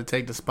try to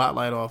take the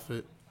spotlight off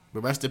it.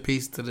 But rest in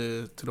peace to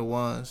the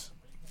ones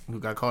who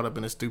got caught up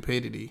in the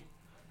stupidity.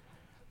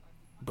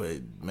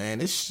 But man,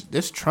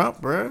 this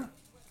Trump, bro.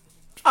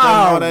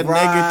 All that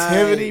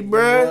negativity,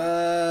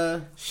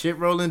 bruh. Shit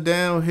rolling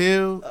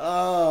downhill.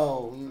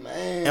 Oh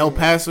man. El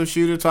Paso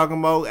shooter talking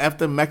about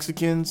after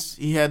Mexicans,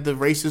 he had the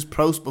racist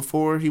post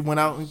before he went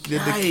out and did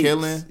the Yikes.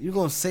 killing. You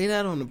gonna say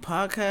that on the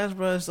podcast,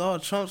 bro? It's all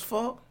Trump's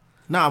fault?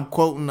 Nah, I'm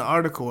quoting the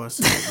article I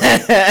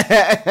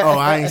said. Oh,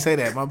 I ain't say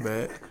that. My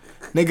bad.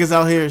 Niggas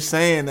out here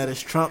saying that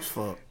it's Trump's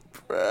fault.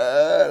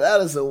 Bruh, that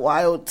is a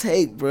wild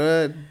take,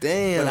 bruh.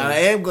 Damn. But I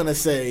am gonna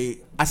say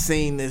I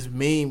seen this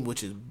meme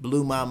which is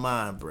blew my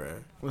mind,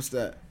 bruh. What's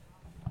that?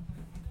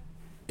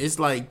 It's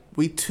like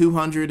we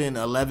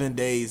 211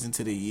 days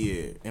into the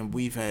year and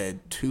we've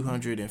had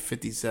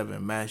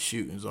 257 mass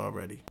shootings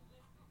already.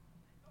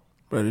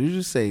 Bro, did you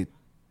just say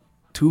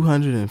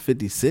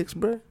 256,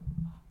 bro?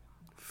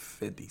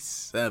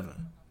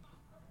 57.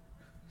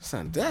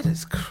 Son, that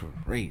is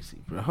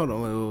crazy, bro. Hold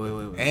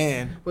on, wait.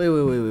 And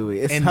Wait.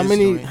 It's And how this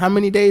many joint- how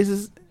many days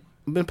has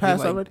been passed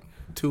like already?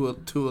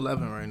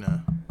 211 right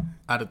now.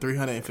 Out of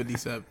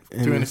 357,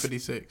 And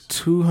 356.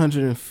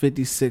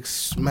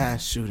 256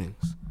 mass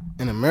shootings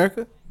in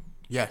America?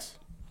 Yes.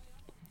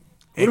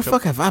 Where the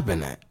fuck have I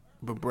been at?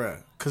 But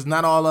bruh, cause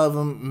not all of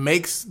them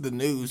makes the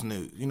news.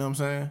 You know what I'm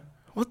saying?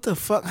 What the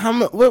fuck? How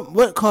much?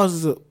 What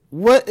causes a?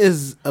 What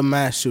is a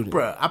mass shooting?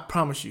 Bruh, I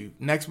promise you,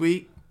 next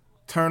week,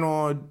 turn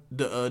on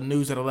the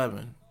news at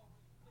 11.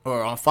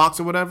 Or on Fox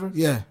or whatever.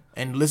 Yeah.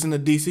 And listen to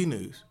DC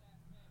News.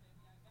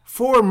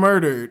 4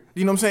 murdered.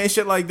 You know what I'm saying?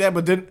 Shit like that.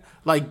 But then,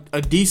 like,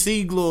 a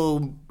DC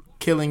little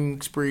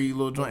killing spree,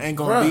 little joint ain't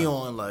gonna be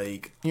on,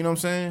 like, you know what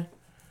I'm saying?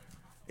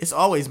 It's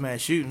always mass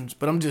shootings.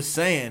 But I'm just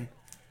saying,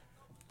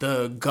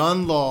 the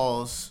gun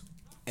laws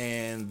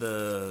and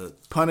the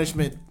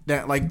punishment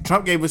that, like,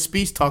 Trump gave a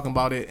speech talking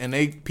about it,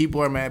 and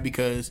people are mad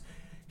because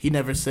he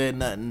never said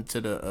nothing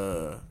to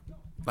the,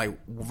 like,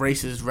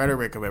 racist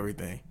rhetoric of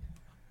everything.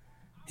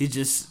 He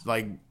just,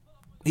 like,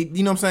 you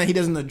know what I'm saying? He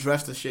doesn't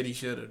address the shit he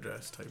should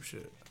address type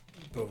shit.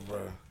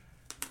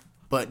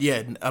 But,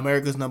 yeah,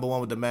 America's #1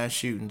 with the mass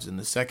shootings. In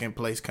the second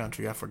place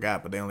country, I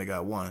forgot, but they only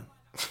got 1.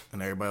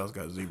 And everybody else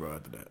got 0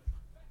 after that.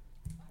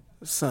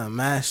 Son,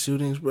 mass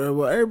shootings, bro.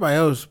 Well, everybody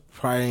else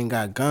probably ain't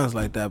got guns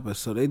like that, but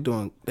so they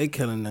killing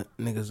the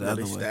niggas the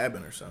other They way.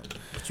 stabbing or something.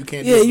 But you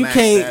can't Yeah, do you mass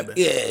can't. stabbing.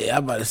 Yeah,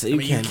 I'm about to say I you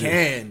mean, can't. you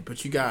can,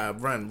 but you gotta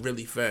run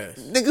really fast.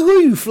 Nigga, who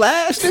you,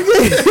 Flash? Nigga,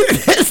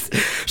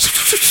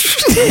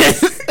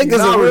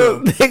 Nigga's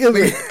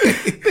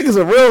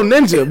a real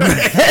ninja, bro.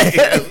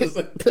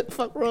 What the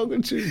fuck wrong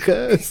with you,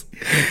 cuz?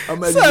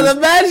 Son,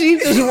 imagine you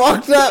just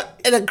walked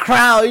up in a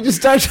crowd, you just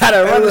start trying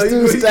to run us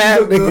through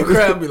stab The niggas.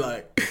 crowd be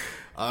like,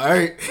 all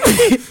right.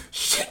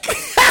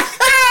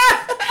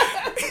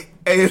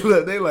 Hey,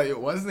 look, they like, yo,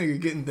 why this nigga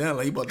getting down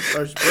like he about to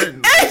start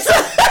sprinting?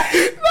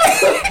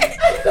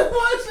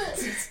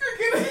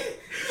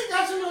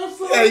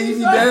 Hey, you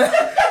be down?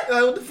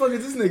 Like, what the fuck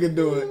is this nigga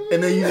doing?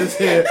 And then you just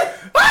hear,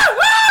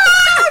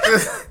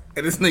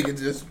 and this nigga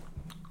just.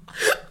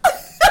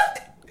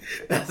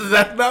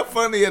 That's not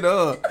funny at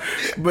all.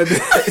 But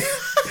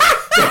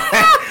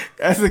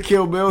that's a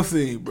Kill Bill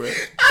scene, bro.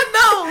 I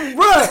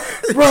know,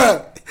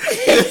 bruh.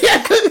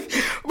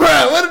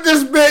 Bruh, what if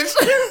this bitch?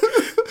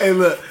 Hey,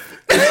 look.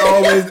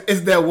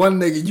 It's that one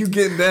nigga. You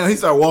getting down, he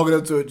start walking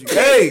up to it.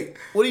 Hey,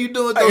 what are you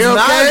doing with those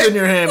knives in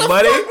your hand,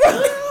 buddy?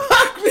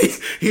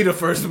 He the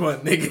first one,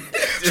 nigga.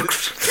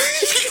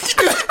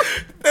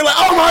 They're like,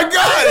 oh my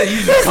god! And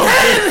you just come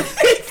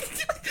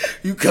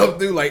through. You come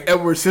through like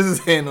Edward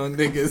Scissorhands on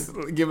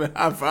niggas, giving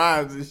high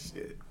fives and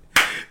shit.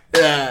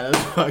 Yeah, that's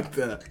fucked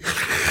up.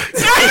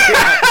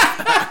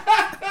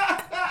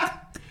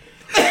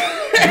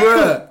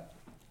 Bruh.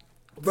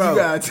 Bro, you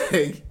gotta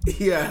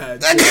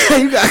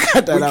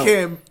cut that out. We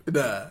can't.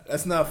 Nah,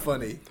 that's not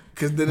funny.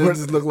 Cause then it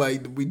just look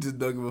like we just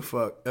don't give a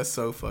fuck. That's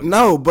so funny.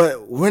 No,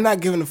 but we're not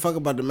giving a fuck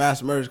about the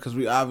mass murders because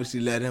we obviously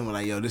let him. We're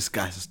like, yo, this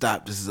guy should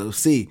stop. This is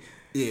OC.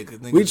 Yeah, cause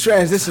we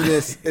transition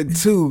this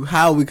into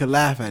how we can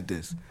laugh at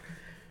this.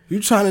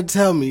 You trying to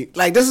tell me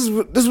like this is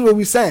what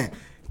we saying?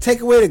 Take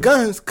away the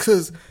guns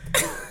because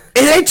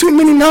it ain't too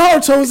many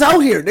Naruto's out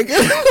here,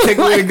 nigga. Take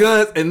away the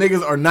guns and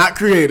niggas are not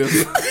creative.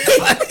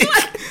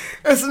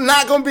 It's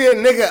not gonna be a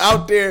nigga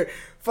out there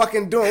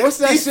fucking doing what's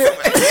that shit?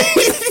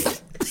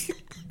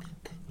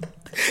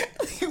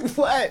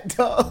 What,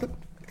 dog?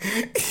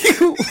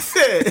 You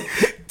said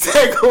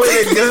take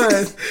away the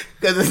guns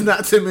because there's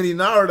not too many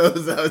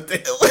Naruto's out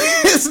there.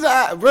 It's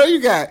not, bro.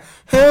 You got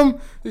him.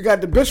 You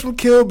got the bitch from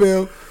Kill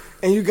Bill,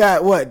 and you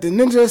got what? The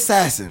ninja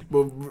assassin.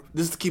 But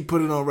just to keep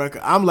putting it on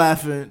record, I'm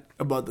laughing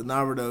about the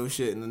Naruto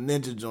shit and the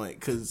ninja joint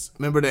because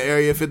remember the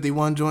Area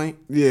 51 joint?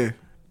 Yeah.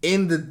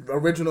 In the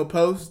original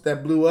post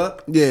that blew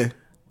up, yeah,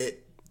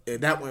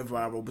 that went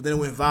viral. But then it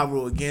went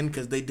viral again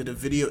because they did a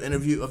video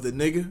interview of the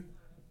nigga,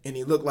 and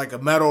he looked like a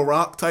metal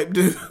rock type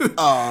dude.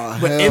 Oh,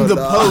 but in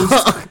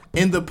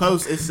the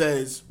post, it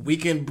says we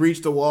can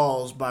breach the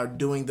walls by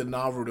doing the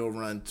Naruto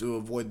run to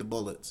avoid the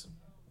bullets.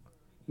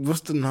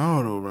 What's the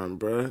Naruto run,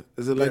 bro?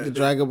 Is it like the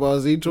Dragon Ball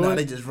Z joint? Nah,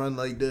 they just run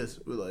like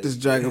this. We're like, this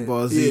Dragon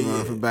Ball Z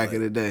run from back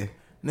in the day.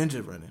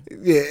 Ninja running.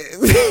 Yeah.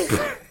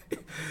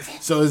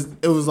 So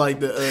it was like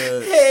the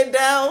head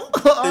down,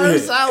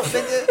 arms out,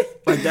 nigga.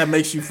 Like that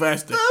makes you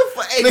faster.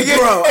 Hey,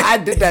 bro, I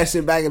did that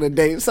shit back in the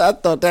day, so I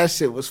thought that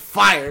shit was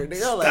fire,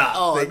 nigga. I'm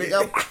like,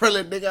 nigga, I'm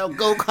Krillin, nigga, I'm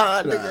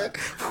Gokan, nigga.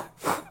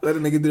 Let a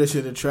nigga do that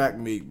shit at track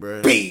meet,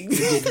 bro. You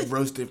get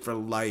roasted for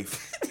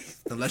life.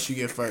 Unless you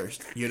get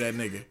first. You're that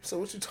nigga. So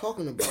what you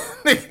talking about?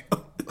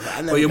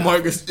 Well, your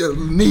Marcus, your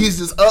knees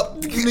just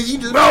up. Nigga, you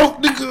just,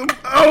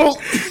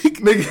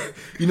 nigga,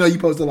 you know you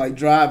supposed to like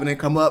drive and then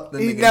come up.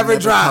 Then he never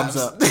drives.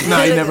 Comes up.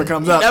 No, he never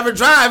comes up. He never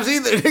drives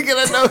either,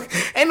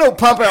 nigga. Ain't no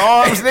pumping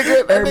arms,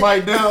 nigga.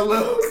 Everybody down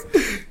low.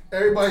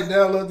 Everybody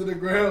down low to the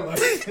ground. Like,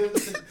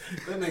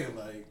 that nigga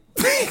like,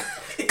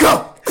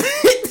 go.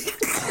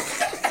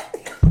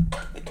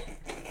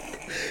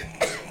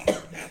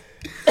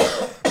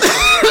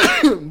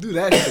 Do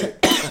that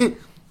shit.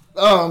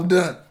 Oh, I'm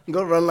done.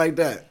 Go run like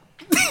that.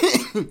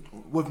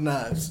 With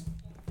knives.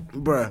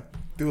 Bruh.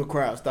 Through a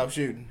crowd. Stop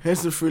shooting.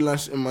 Here's the free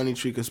lunch and money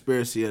tree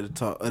conspiracy of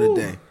the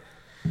day.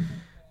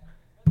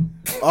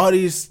 All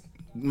these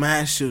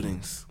mass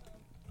shootings.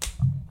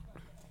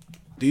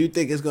 Do you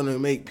think it's gonna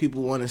make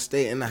people want to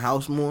stay in the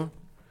house more?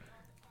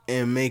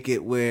 And make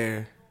it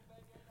where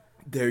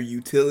their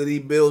utility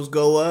bills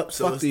go up?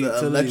 So fuck it's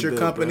the electric bill,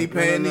 company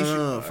bro. paying these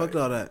No, shit? fuck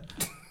all that.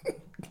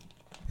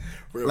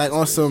 Like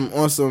on some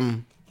all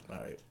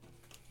right.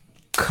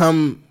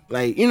 Come,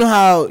 like, you know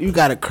how you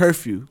got a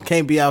curfew,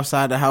 can't be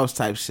outside the house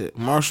type shit,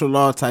 martial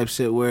law type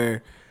shit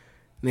where,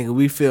 nigga,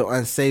 we feel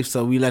unsafe,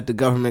 so we let the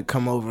government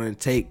come over and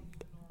take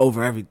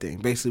over everything.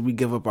 Basically, we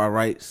give up our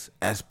rights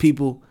as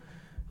people.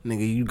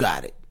 Nigga, you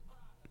got it.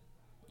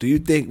 Do you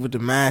think with the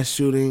mass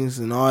shootings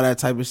and all that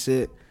type of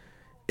shit,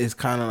 it's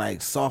kind of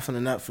like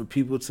softening up for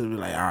people to be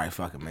like, all right,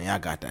 fuck it, man, y'all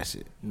got that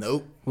shit?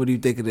 Nope. What do you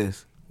think it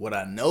is? What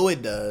I know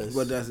it does.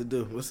 What does it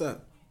do? What's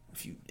up?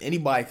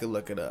 Anybody could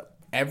look it up.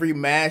 Every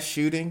mass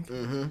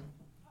shooting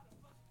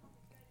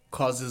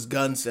causes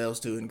gun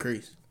sales to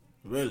increase.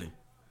 Really?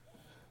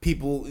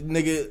 People,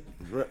 nigga.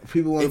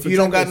 People want. If you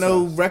don't got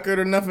no record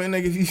or nothing,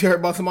 nigga, if you heard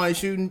about somebody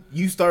shooting,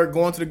 you start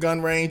going to the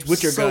gun range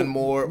with your gun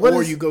more,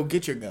 or you go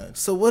get your gun.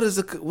 So what is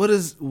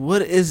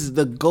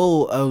the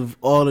goal of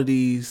all of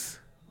these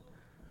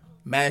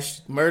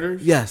mass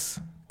murders? Yes.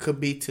 Could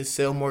be to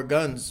sell more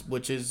guns,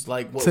 which is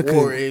like what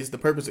war is. The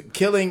purpose of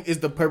killing is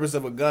the purpose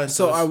of a gun.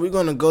 So are we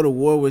going to go to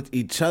war with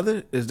each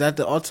other? Is that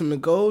the ultimate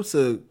goal,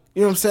 to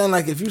You know what I'm saying?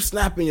 Like, if you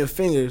snapping your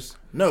fingers.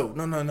 No.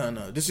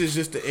 This is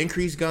just to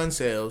increase gun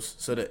sales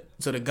so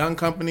the gun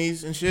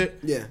companies and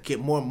shit get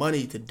more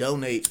money to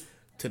donate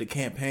to the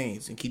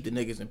campaigns and keep the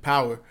niggas in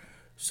power.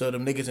 So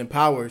them niggas in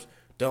powers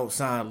don't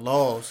sign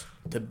laws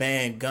to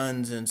ban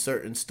guns and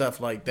certain stuff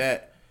like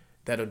that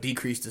that'll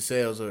decrease the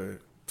sales or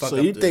fuck So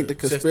up you think the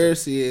system.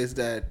 conspiracy is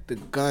that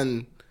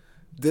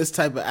this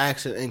type of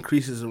action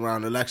increases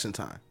around election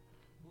time?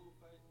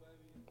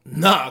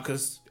 Nah,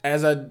 because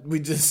we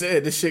just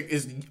said, this shit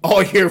is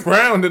all year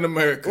round in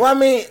America. Well, I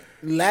mean,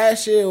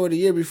 last year or the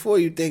year before,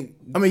 you think...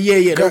 I mean,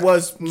 yeah, there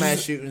was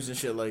mass shootings and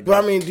shit like that.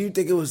 But I mean, do you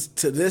think it was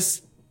to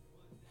this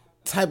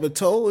type of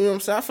toll? You know what I'm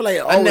saying? I feel like it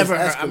I always never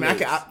heard,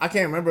 escalates. I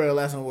can't remember the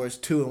last one where it's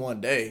 2 in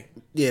one day.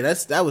 Yeah,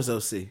 that was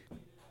OC.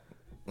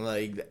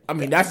 Like, I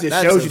mean, that just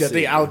That's shows you that OC,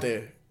 they man. out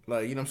there.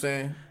 Like, you know what I'm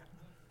saying?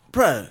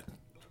 Bruh,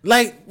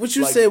 like what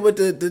you Like- said with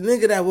the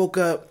nigga that woke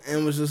up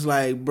and was just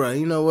like, bruh,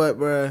 you know what,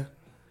 bruh?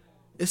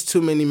 It's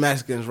too many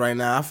Mexicans right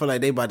now. I feel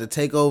like they about to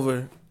take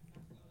over.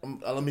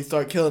 Let me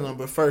start killing them.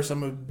 But first, I'm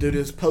going to do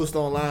this post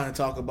online and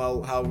talk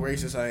about how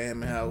racist I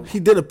am and how... He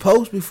did a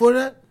post before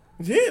that?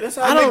 Yeah, that's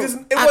how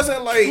niggas... It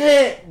wasn't like...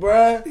 Can't,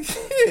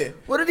 bruh. Yeah.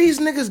 What do these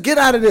niggas get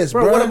out of this,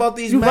 Bro, bruh? what about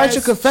these You mass write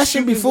your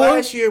confession shootings before?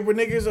 last year where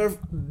niggas are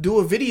do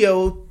a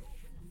video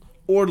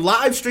or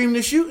live stream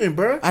the shooting,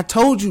 bro? I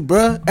told you,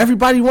 bruh.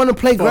 Everybody want to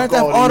play Grand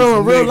Theft all Auto these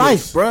in real niggas.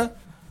 life, bruh.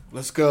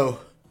 Let's go.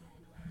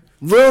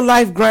 Real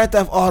life Grand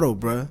Theft Auto,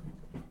 bruh.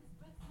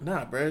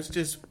 Nah, bro, it's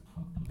just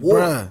war.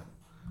 Bruh.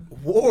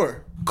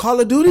 War. Call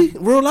of Duty,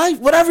 real life,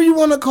 whatever you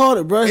want to call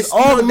it, bruh. It's You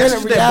know, that's augmented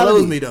just that reality.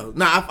 blows me though.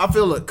 Nah, I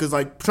feel it because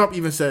like Trump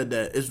even said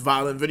that it's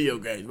violent video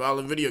games,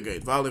 violent video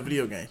games, violent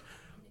video games.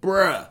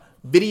 Bruh,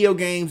 video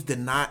games did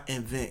not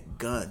invent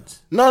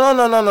guns.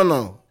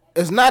 No.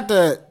 It's not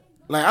the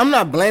like. I'm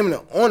not blaming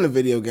it on the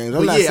video games.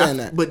 I'm not saying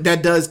that. But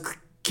that does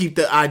keep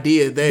the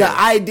idea there. The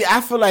idea,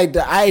 I feel like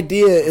the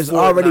idea is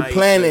already Fortnite,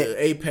 planted.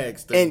 the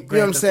Apex, the and you know what I'm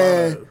Grand Theft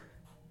saying? Auto,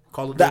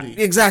 Call of The-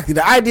 Duty. exactly.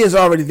 The idea is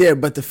already there,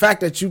 but the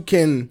fact that you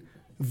can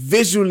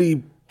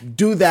visually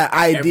do that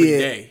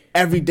idea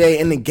every day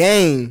in the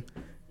game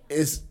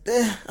is,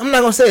 I'm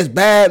not gonna say it's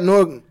bad,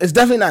 nor it's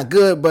definitely not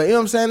good, but you know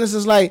what I'm saying? This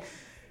is like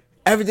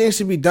everything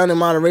should be done in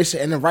moderation,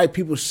 and the right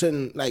people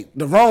shouldn't, like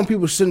the wrong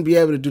people shouldn't be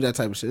able to do that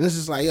type of shit. This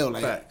is like, yo,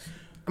 like. Facts.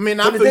 I mean,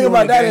 I But the feel thing you on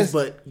about the that games, is,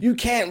 but you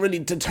can't really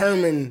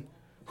determine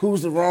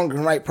who's the wrong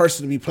and right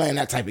person to be playing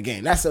that type of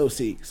game. That's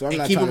OC. So I'm and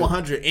not keep it trying to,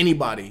 100.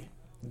 Anybody,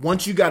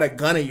 once you got a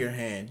gun in your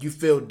hand, you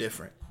feel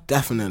different.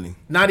 definitely.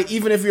 Not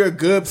even if you're a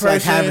good It's person.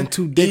 like having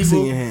 2 dicks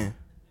evil. in your hand.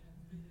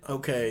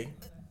 Okay.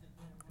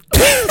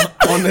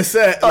 On the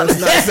set, let's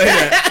not say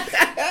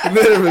that.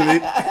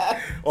 Literally.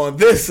 On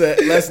this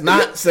set, let's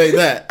not say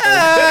that.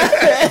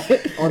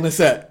 On the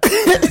set.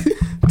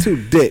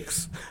 2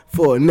 dicks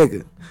for a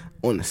nigga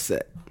on the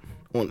set.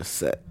 On the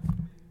set.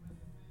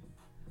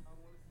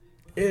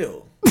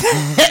 Ew.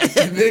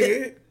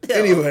 Nigga.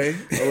 Anyway.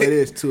 Oh, it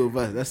is 2 of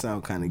us. That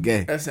sounds kind of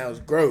gay. That sounds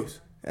gross.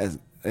 That's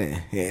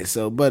yeah.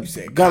 So, but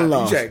Said gun kinda-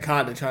 loss. You said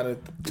kinda trying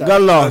to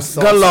Gun loss.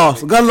 Gun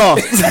loss. Gun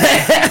loss.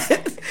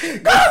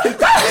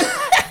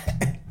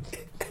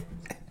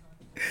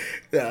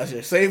 Yeah, that's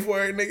your safe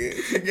word, nigga.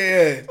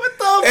 Yeah. What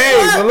the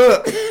Hey, fuck? but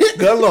look,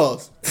 gun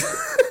laws.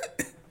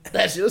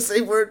 That's your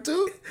safe word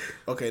too?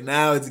 Okay,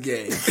 now it's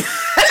gay.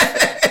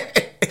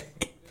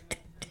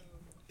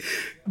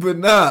 But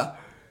nah.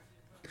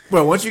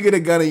 Bro, once you get a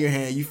gun in your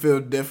hand, you feel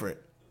different.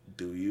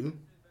 Do you?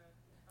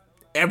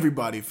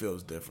 Everybody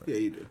feels different. Yeah,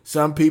 you do.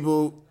 Some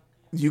people,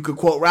 you could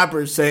quote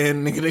rappers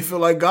saying, nigga, they feel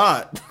like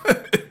God.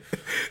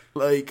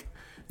 Like,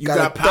 you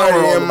got power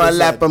all in of my a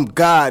lap. sudden. I'm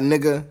God,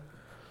 nigga.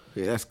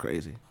 Yeah, that's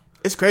crazy.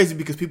 It's crazy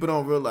because people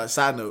don't realize,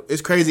 side note,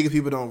 it's crazy because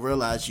people don't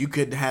realize you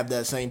could have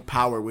that same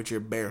power with your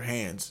bare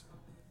hands.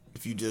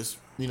 If you just,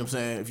 you know what I'm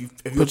saying? If you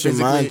Put your physically-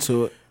 mind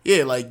to it.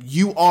 Yeah, like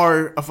you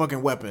are a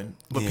fucking weapon.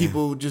 But Yeah.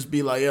 people just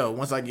be like, yo,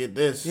 once I get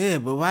this. Yeah,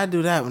 but why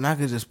do that when I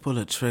could just pull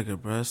a trigger,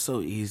 bro? It's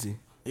so easy.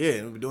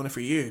 Yeah, we've been doing it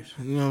for years.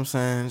 You know what I'm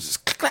saying? It's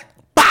just click, clack,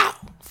 bow.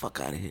 Fuck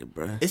out of here,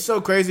 bro. It's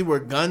so crazy where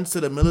guns to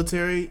the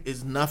military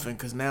is nothing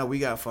because now we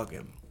got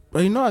fucking.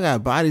 Bro, you know I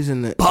got bodies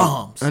in the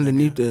Bombs,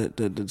 underneath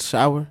the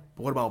shower.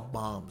 But what about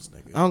bombs,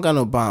 nigga? I don't got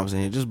no bombs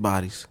in here, just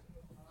bodies.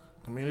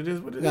 I mean, it is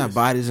what it I got is.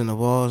 bodies in the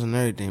walls and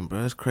everything,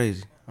 bro. It's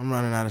crazy. I'm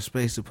running out of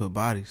space to put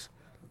bodies.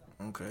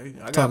 Okay,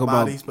 I got Talk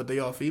about- bodies, but they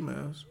all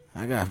females.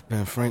 I got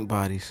Ben Frank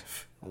bodies.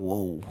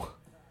 Whoa.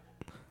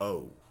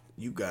 Oh,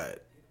 you got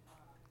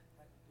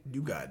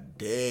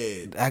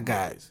dead. I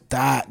got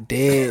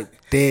dead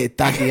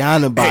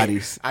Tatiana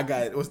bodies. I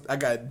got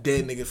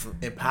dead niggas from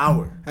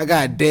Empower. I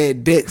got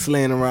dead dicks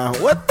laying around.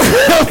 What the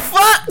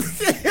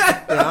fuck?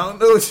 Yeah, I don't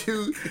know what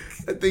you.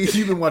 I think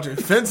you've been watching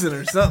fencing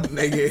or something,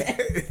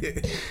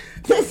 nigga.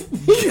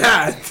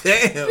 God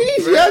damn,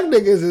 These bro. young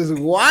niggas is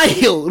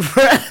wild,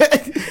 bro.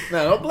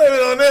 Nah, don't blame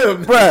it on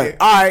them, Bro, nigga.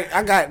 all right,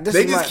 I got this.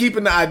 They is just my-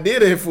 keeping the idea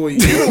there for you.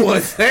 You the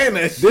one saying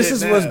that shit. This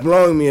is now. what's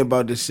blowing me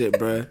about this shit,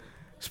 bro.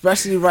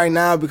 Especially right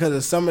now because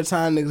of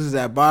summertime, niggas is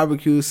at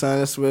barbecue, son.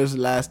 That's where it's the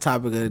last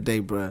topic of the day,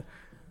 bro.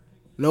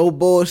 No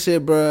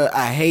bullshit, bro.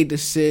 I hate the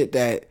shit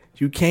that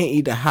you can't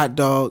eat the hot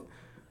dog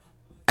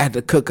at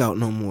the cookout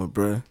no more,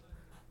 bruh.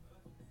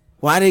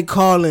 Why they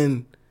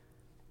calling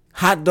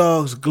hot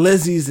dogs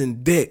glizzies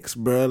and dicks,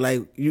 bruh?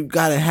 Like, you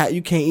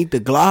can't eat the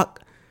Glock.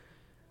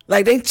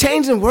 Like, they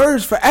changing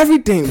words for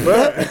everything,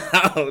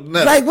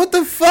 bruh. Like, what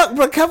the fuck,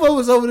 bro? Kevo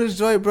was over this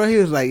joint, bro. He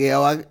was like,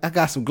 yo, I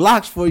got some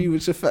Glocks for you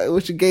with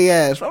your gay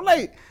ass. I'm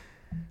like,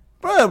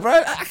 bro,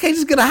 I can't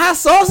just get a hot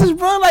sausage,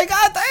 bro. Like,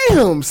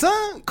 goddamn,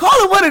 son.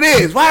 Call it what it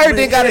is. Why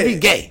everything gotta be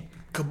gay?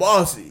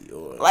 Kabasi.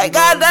 Like,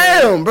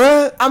 goddamn,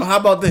 bro. How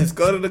about this?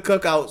 Go to the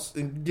cookouts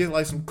and get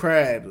like some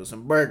crabs or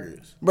some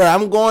burgers. Bro,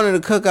 I'm going to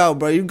the cookout,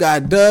 bro. You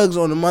got Doug's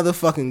on the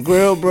motherfucking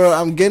grill, bro.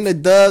 I'm getting a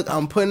Doug.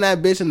 I'm putting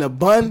that bitch in the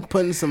bun,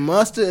 putting some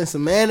mustard and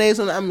some mayonnaise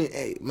on it. I mean,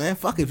 hey, man,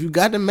 fuck, if you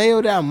got the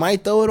mayo there, I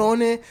might throw it on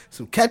there.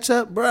 Some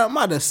ketchup, bro. I'm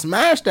about to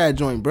smash that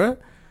joint, bro.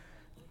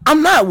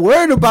 I'm not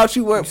worried about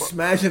you.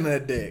 Smashing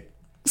that dick.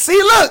 See,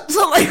 look.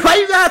 So, like, why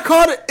you gotta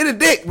call it a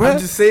dick, bro? I'm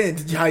just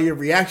saying how your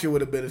reaction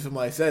would have been if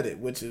somebody said it,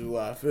 which is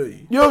why I feel you.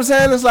 You know what I'm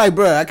saying? It's like,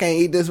 bro, I can't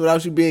eat this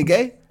without you being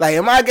gay. Like,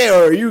 am I gay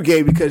or are you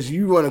gay because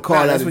you want to call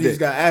that a dick? That's what you just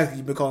got to ask.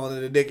 You been calling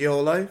it a dick your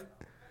whole life?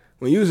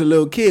 When you was a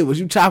little kid, was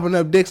you chopping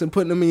up dicks and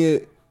putting them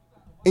in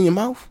your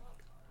mouth?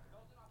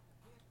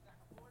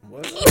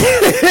 What?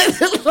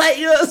 Like,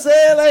 you know what I'm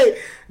saying? Like,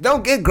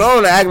 don't get grown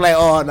and act like,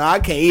 oh no, I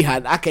can't eat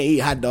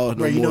hot dogs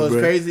no more. You know what's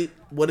crazy?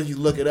 What if you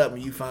look it up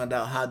and you find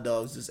out hot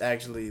dogs is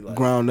actually like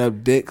ground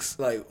up dicks,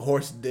 like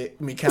horse dick?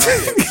 I mean cow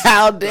dicks,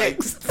 cow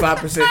dicks,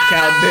 5%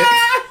 cow dicks,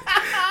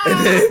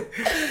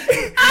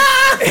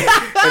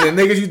 and then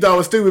niggas you thought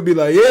was stupid be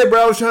like, yeah,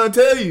 bro, I was trying to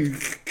tell you,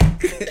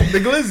 the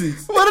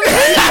glizzies. What are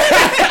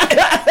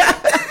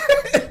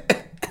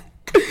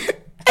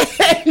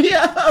they?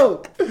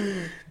 Yo,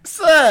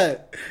 son.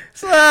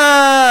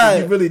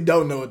 You really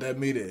don't know what that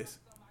meat is.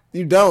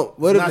 You don't.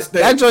 What if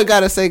that joint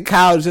gotta say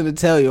cow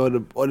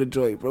genitalia on the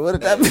joint, bro? What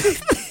did that mean?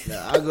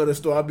 Nah, I go to the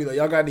store, I'll be like,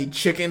 y'all got any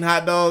chicken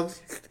hot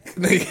dogs?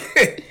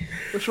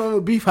 What's wrong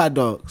with beef hot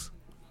dogs?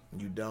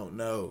 You don't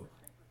know.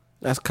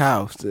 That's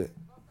cow shit.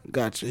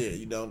 Gotcha. Yeah,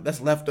 you don't.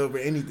 That's leftover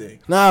anything.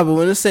 Nah, but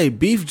when they say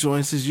beef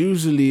joints, it's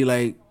usually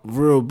like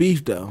real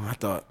beef though, I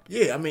thought.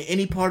 Yeah, I mean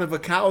any part of a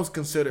cow is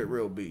considered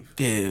real beef.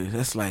 Yeah,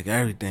 that's like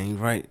everything,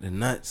 right? The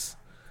nuts.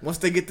 Once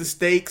they get the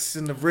steaks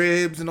and the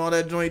ribs and all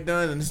that joint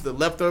done, and it's the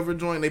leftover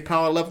joint, they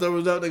power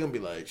leftovers out, they're gonna be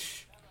like,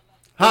 shh.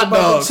 Hot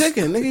dogs.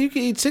 Chicken, nigga, you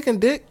can eat chicken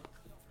dick.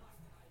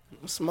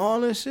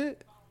 Small and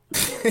shit.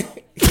 They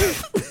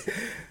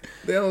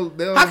don't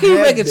How can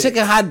you make a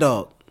chicken hot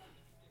dog?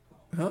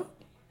 Huh?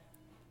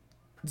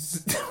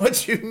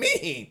 What you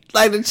mean?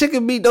 Like the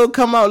chicken meat don't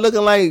come out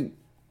looking like.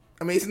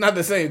 I mean, it's not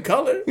the same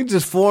color. You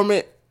just form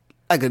it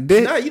like a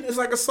dick. Nah, it's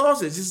like a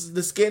sausage. It's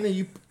the skin, and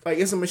you like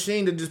it's a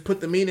machine to just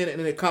put the meat in it, and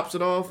then it cops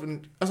it off,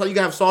 and that's how you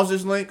can have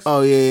sausage links.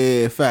 Oh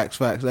yeah. Facts.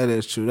 That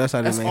is true. That's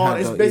how they make hot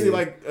dog. It's basically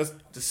like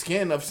the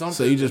skin of something.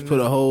 So you just put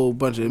a whole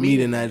bunch of meat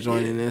in that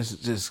joint, and it's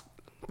just.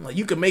 Like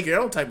you can make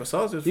your own type of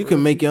sausage. You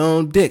can make your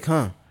own dick,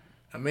 huh?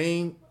 I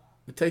mean,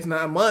 it takes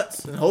 9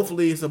 months, and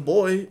hopefully it's a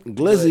boy.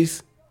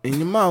 Glizzies in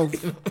your mouth.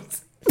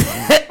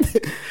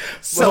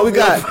 So we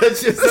got. Like,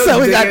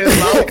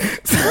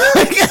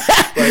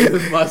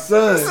 it's my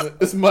son.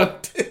 It's my.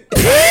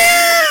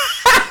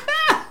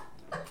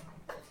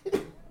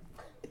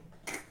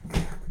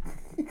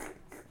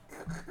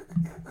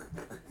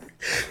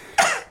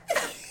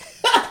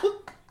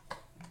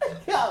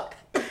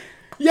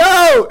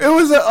 Yo, it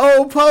was an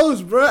old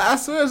post, bro. I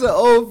swear it's an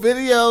old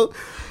video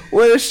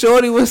where the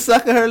shorty was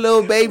sucking her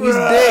little baby's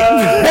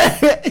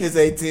dick. His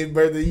 18th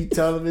birthday, you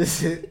tell him this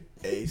shit.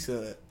 Hey,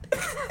 son.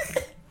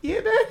 You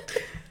hear that?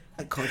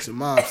 I caught your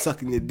mom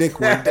sucking your dick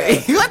one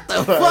day. What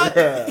the fuck?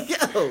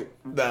 Yo.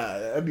 Nah,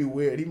 that'd be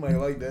weird. He might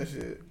like that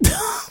shit.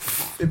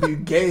 It'd be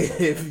gay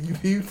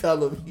if you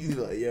tell him, he's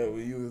like, yo,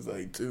 when you was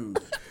like 2,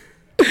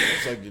 I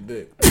sucked your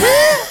dick.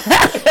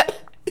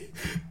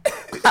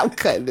 I'm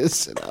cutting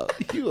this shit out.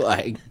 You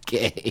are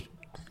gay.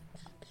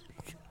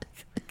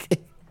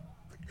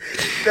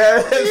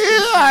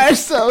 You are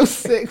so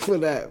sick for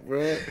that,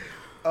 bro.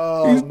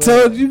 Oh, you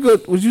told you go.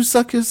 Would you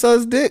suck your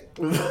son's dick?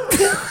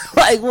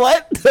 Like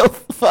what the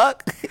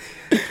fuck?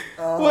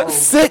 What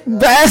sick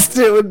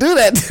bastard would do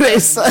that to their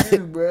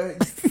son? Bro.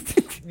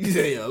 You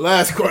said your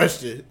last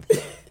question.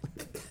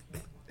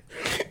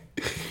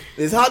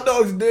 Is hot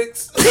dogs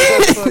dicks?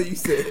 That's what you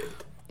said.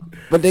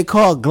 But they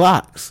call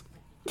Glocks.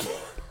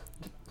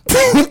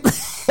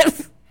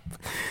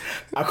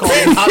 I call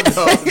them hot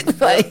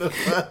dogs. Like,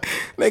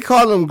 they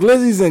call them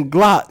glizzies and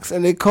Glocks,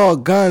 and they call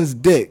guns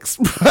dicks.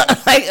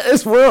 Like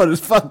this world is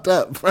fucked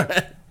up, bro.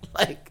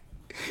 Like,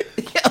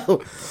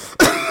 yo,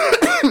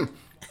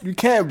 you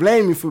can't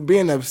blame me for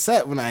being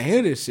upset when I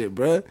hear this shit,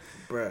 bro.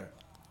 Bruh,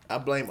 I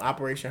blame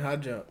Operation Hot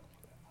Jump.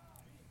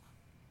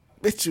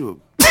 Bitch,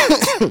 you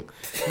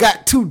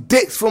got 2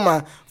 dicks for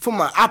my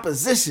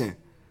opposition.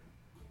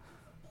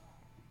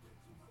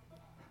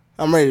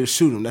 I'm ready to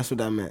shoot him. That's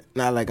what I meant.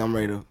 Not like I'm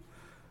ready to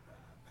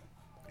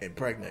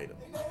impregnate him.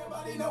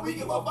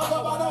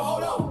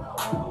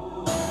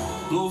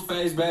 Blue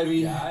face, baby.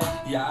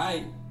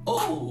 Yeah,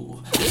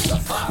 Ooh, it's a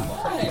five.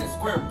 I had a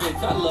square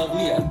bitch. I love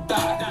me a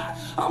thigh.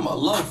 I'm a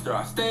lobster.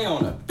 I stay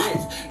on a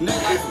bitch.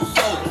 Necklace with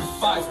shoulders.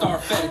 5-star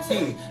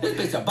fettuccine. This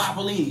bitch a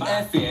Boppolini.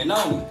 Effing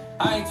on me.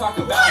 I ain't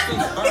talking about things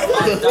that burn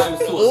like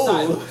diamonds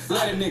suicidal.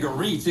 Let a nigga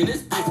reach and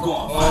this bitch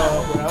going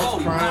viral.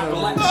 Cody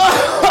poppin' like a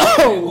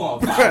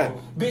going viral.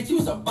 Bitch,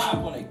 you's a bop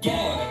on a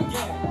gang.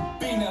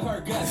 Beating up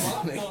her guts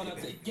while I'm throwing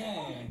up the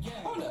gang.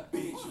 On the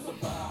bitch, you's a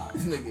bop.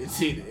 This nigga is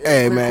cheated.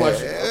 Hey, man.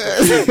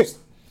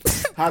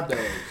 Hot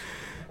dogs.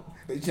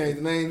 They changed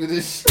the name to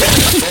this shit.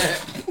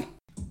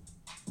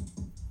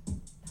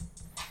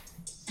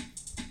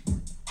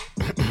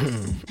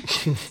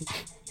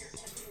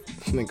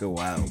 Nigga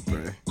wild,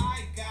 bro.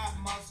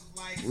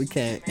 We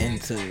can't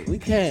end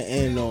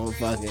on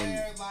fucking.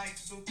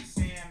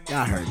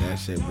 Y'all heard that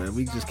shit, bro.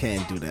 We just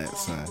can't do that,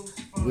 son.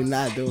 We're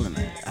not doing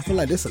that. I feel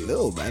like this a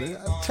little better.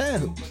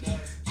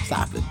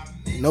 Stop it.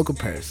 No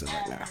comparison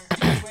right now.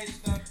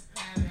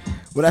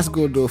 Well, that's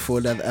going to do it for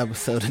another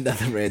episode,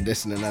 another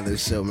rendition, another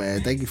show,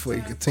 man. Thank you for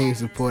your continued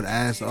support,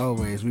 as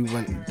always. We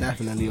went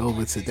definitely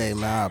over today,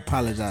 man. I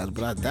apologize,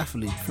 but I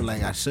definitely feel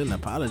like I shouldn't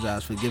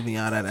apologize for giving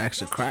y'all that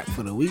extra crack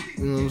for the week.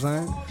 You know what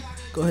I'm saying?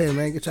 Go ahead,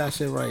 man. Get y'all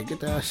shit right. Get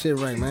that shit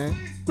right, man.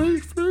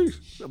 Please. I'm going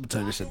to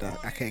turn this shit down.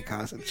 I can't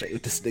concentrate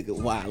with this nigga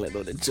wilding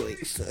on the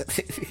joint, son.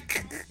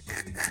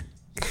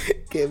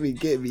 Get me.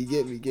 Thank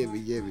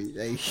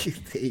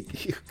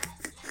you.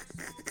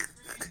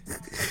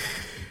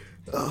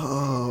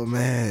 Oh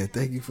man,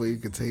 thank you for your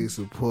continued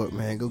support,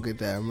 man. Go get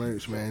that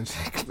merch, man.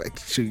 Make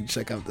sure you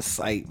check out the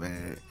site,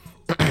 man.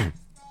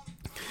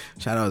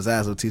 Shout out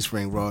Zazzle,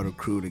 Teespring Raw, the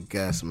crew, the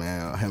guests,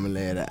 man.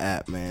 Himalaya, the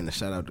app, man. And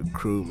shout out the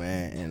crew,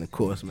 man. And of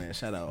course, man,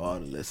 shout out all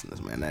the listeners,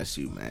 man. That's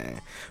you,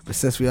 man. But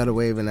since we are the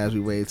waving as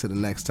we wave to the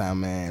next time,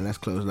 man, let's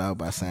close it out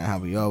by saying how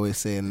we always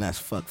say, and that's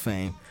fuck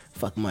fame,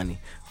 fuck money,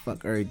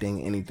 fuck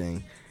everything,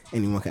 anything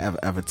anyone can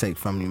ever take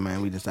from you,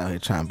 man. We just out here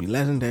trying to be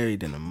legendary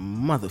than a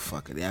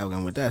motherfucker.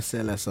 And with that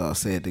said, let's all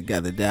say it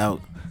together, dog.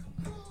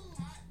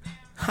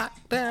 Hot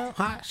down,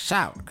 hot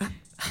shower.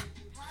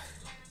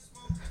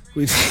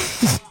 We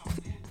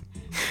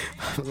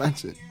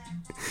lunching.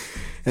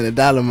 And the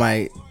dollar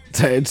might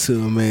turn to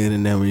 $1 million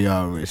and then we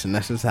all rich. And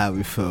that's just how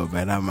we feel,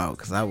 man. I'm out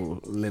because I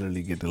will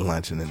literally get the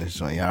luncheon in this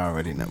joint. Y'all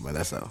already know, but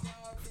that's all.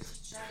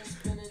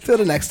 Till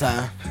the next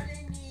time.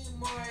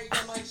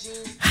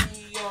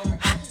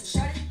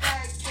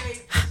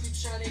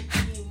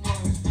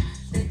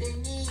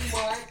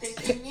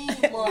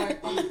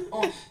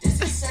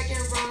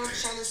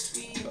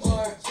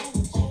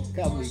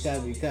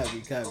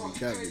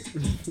 Copy.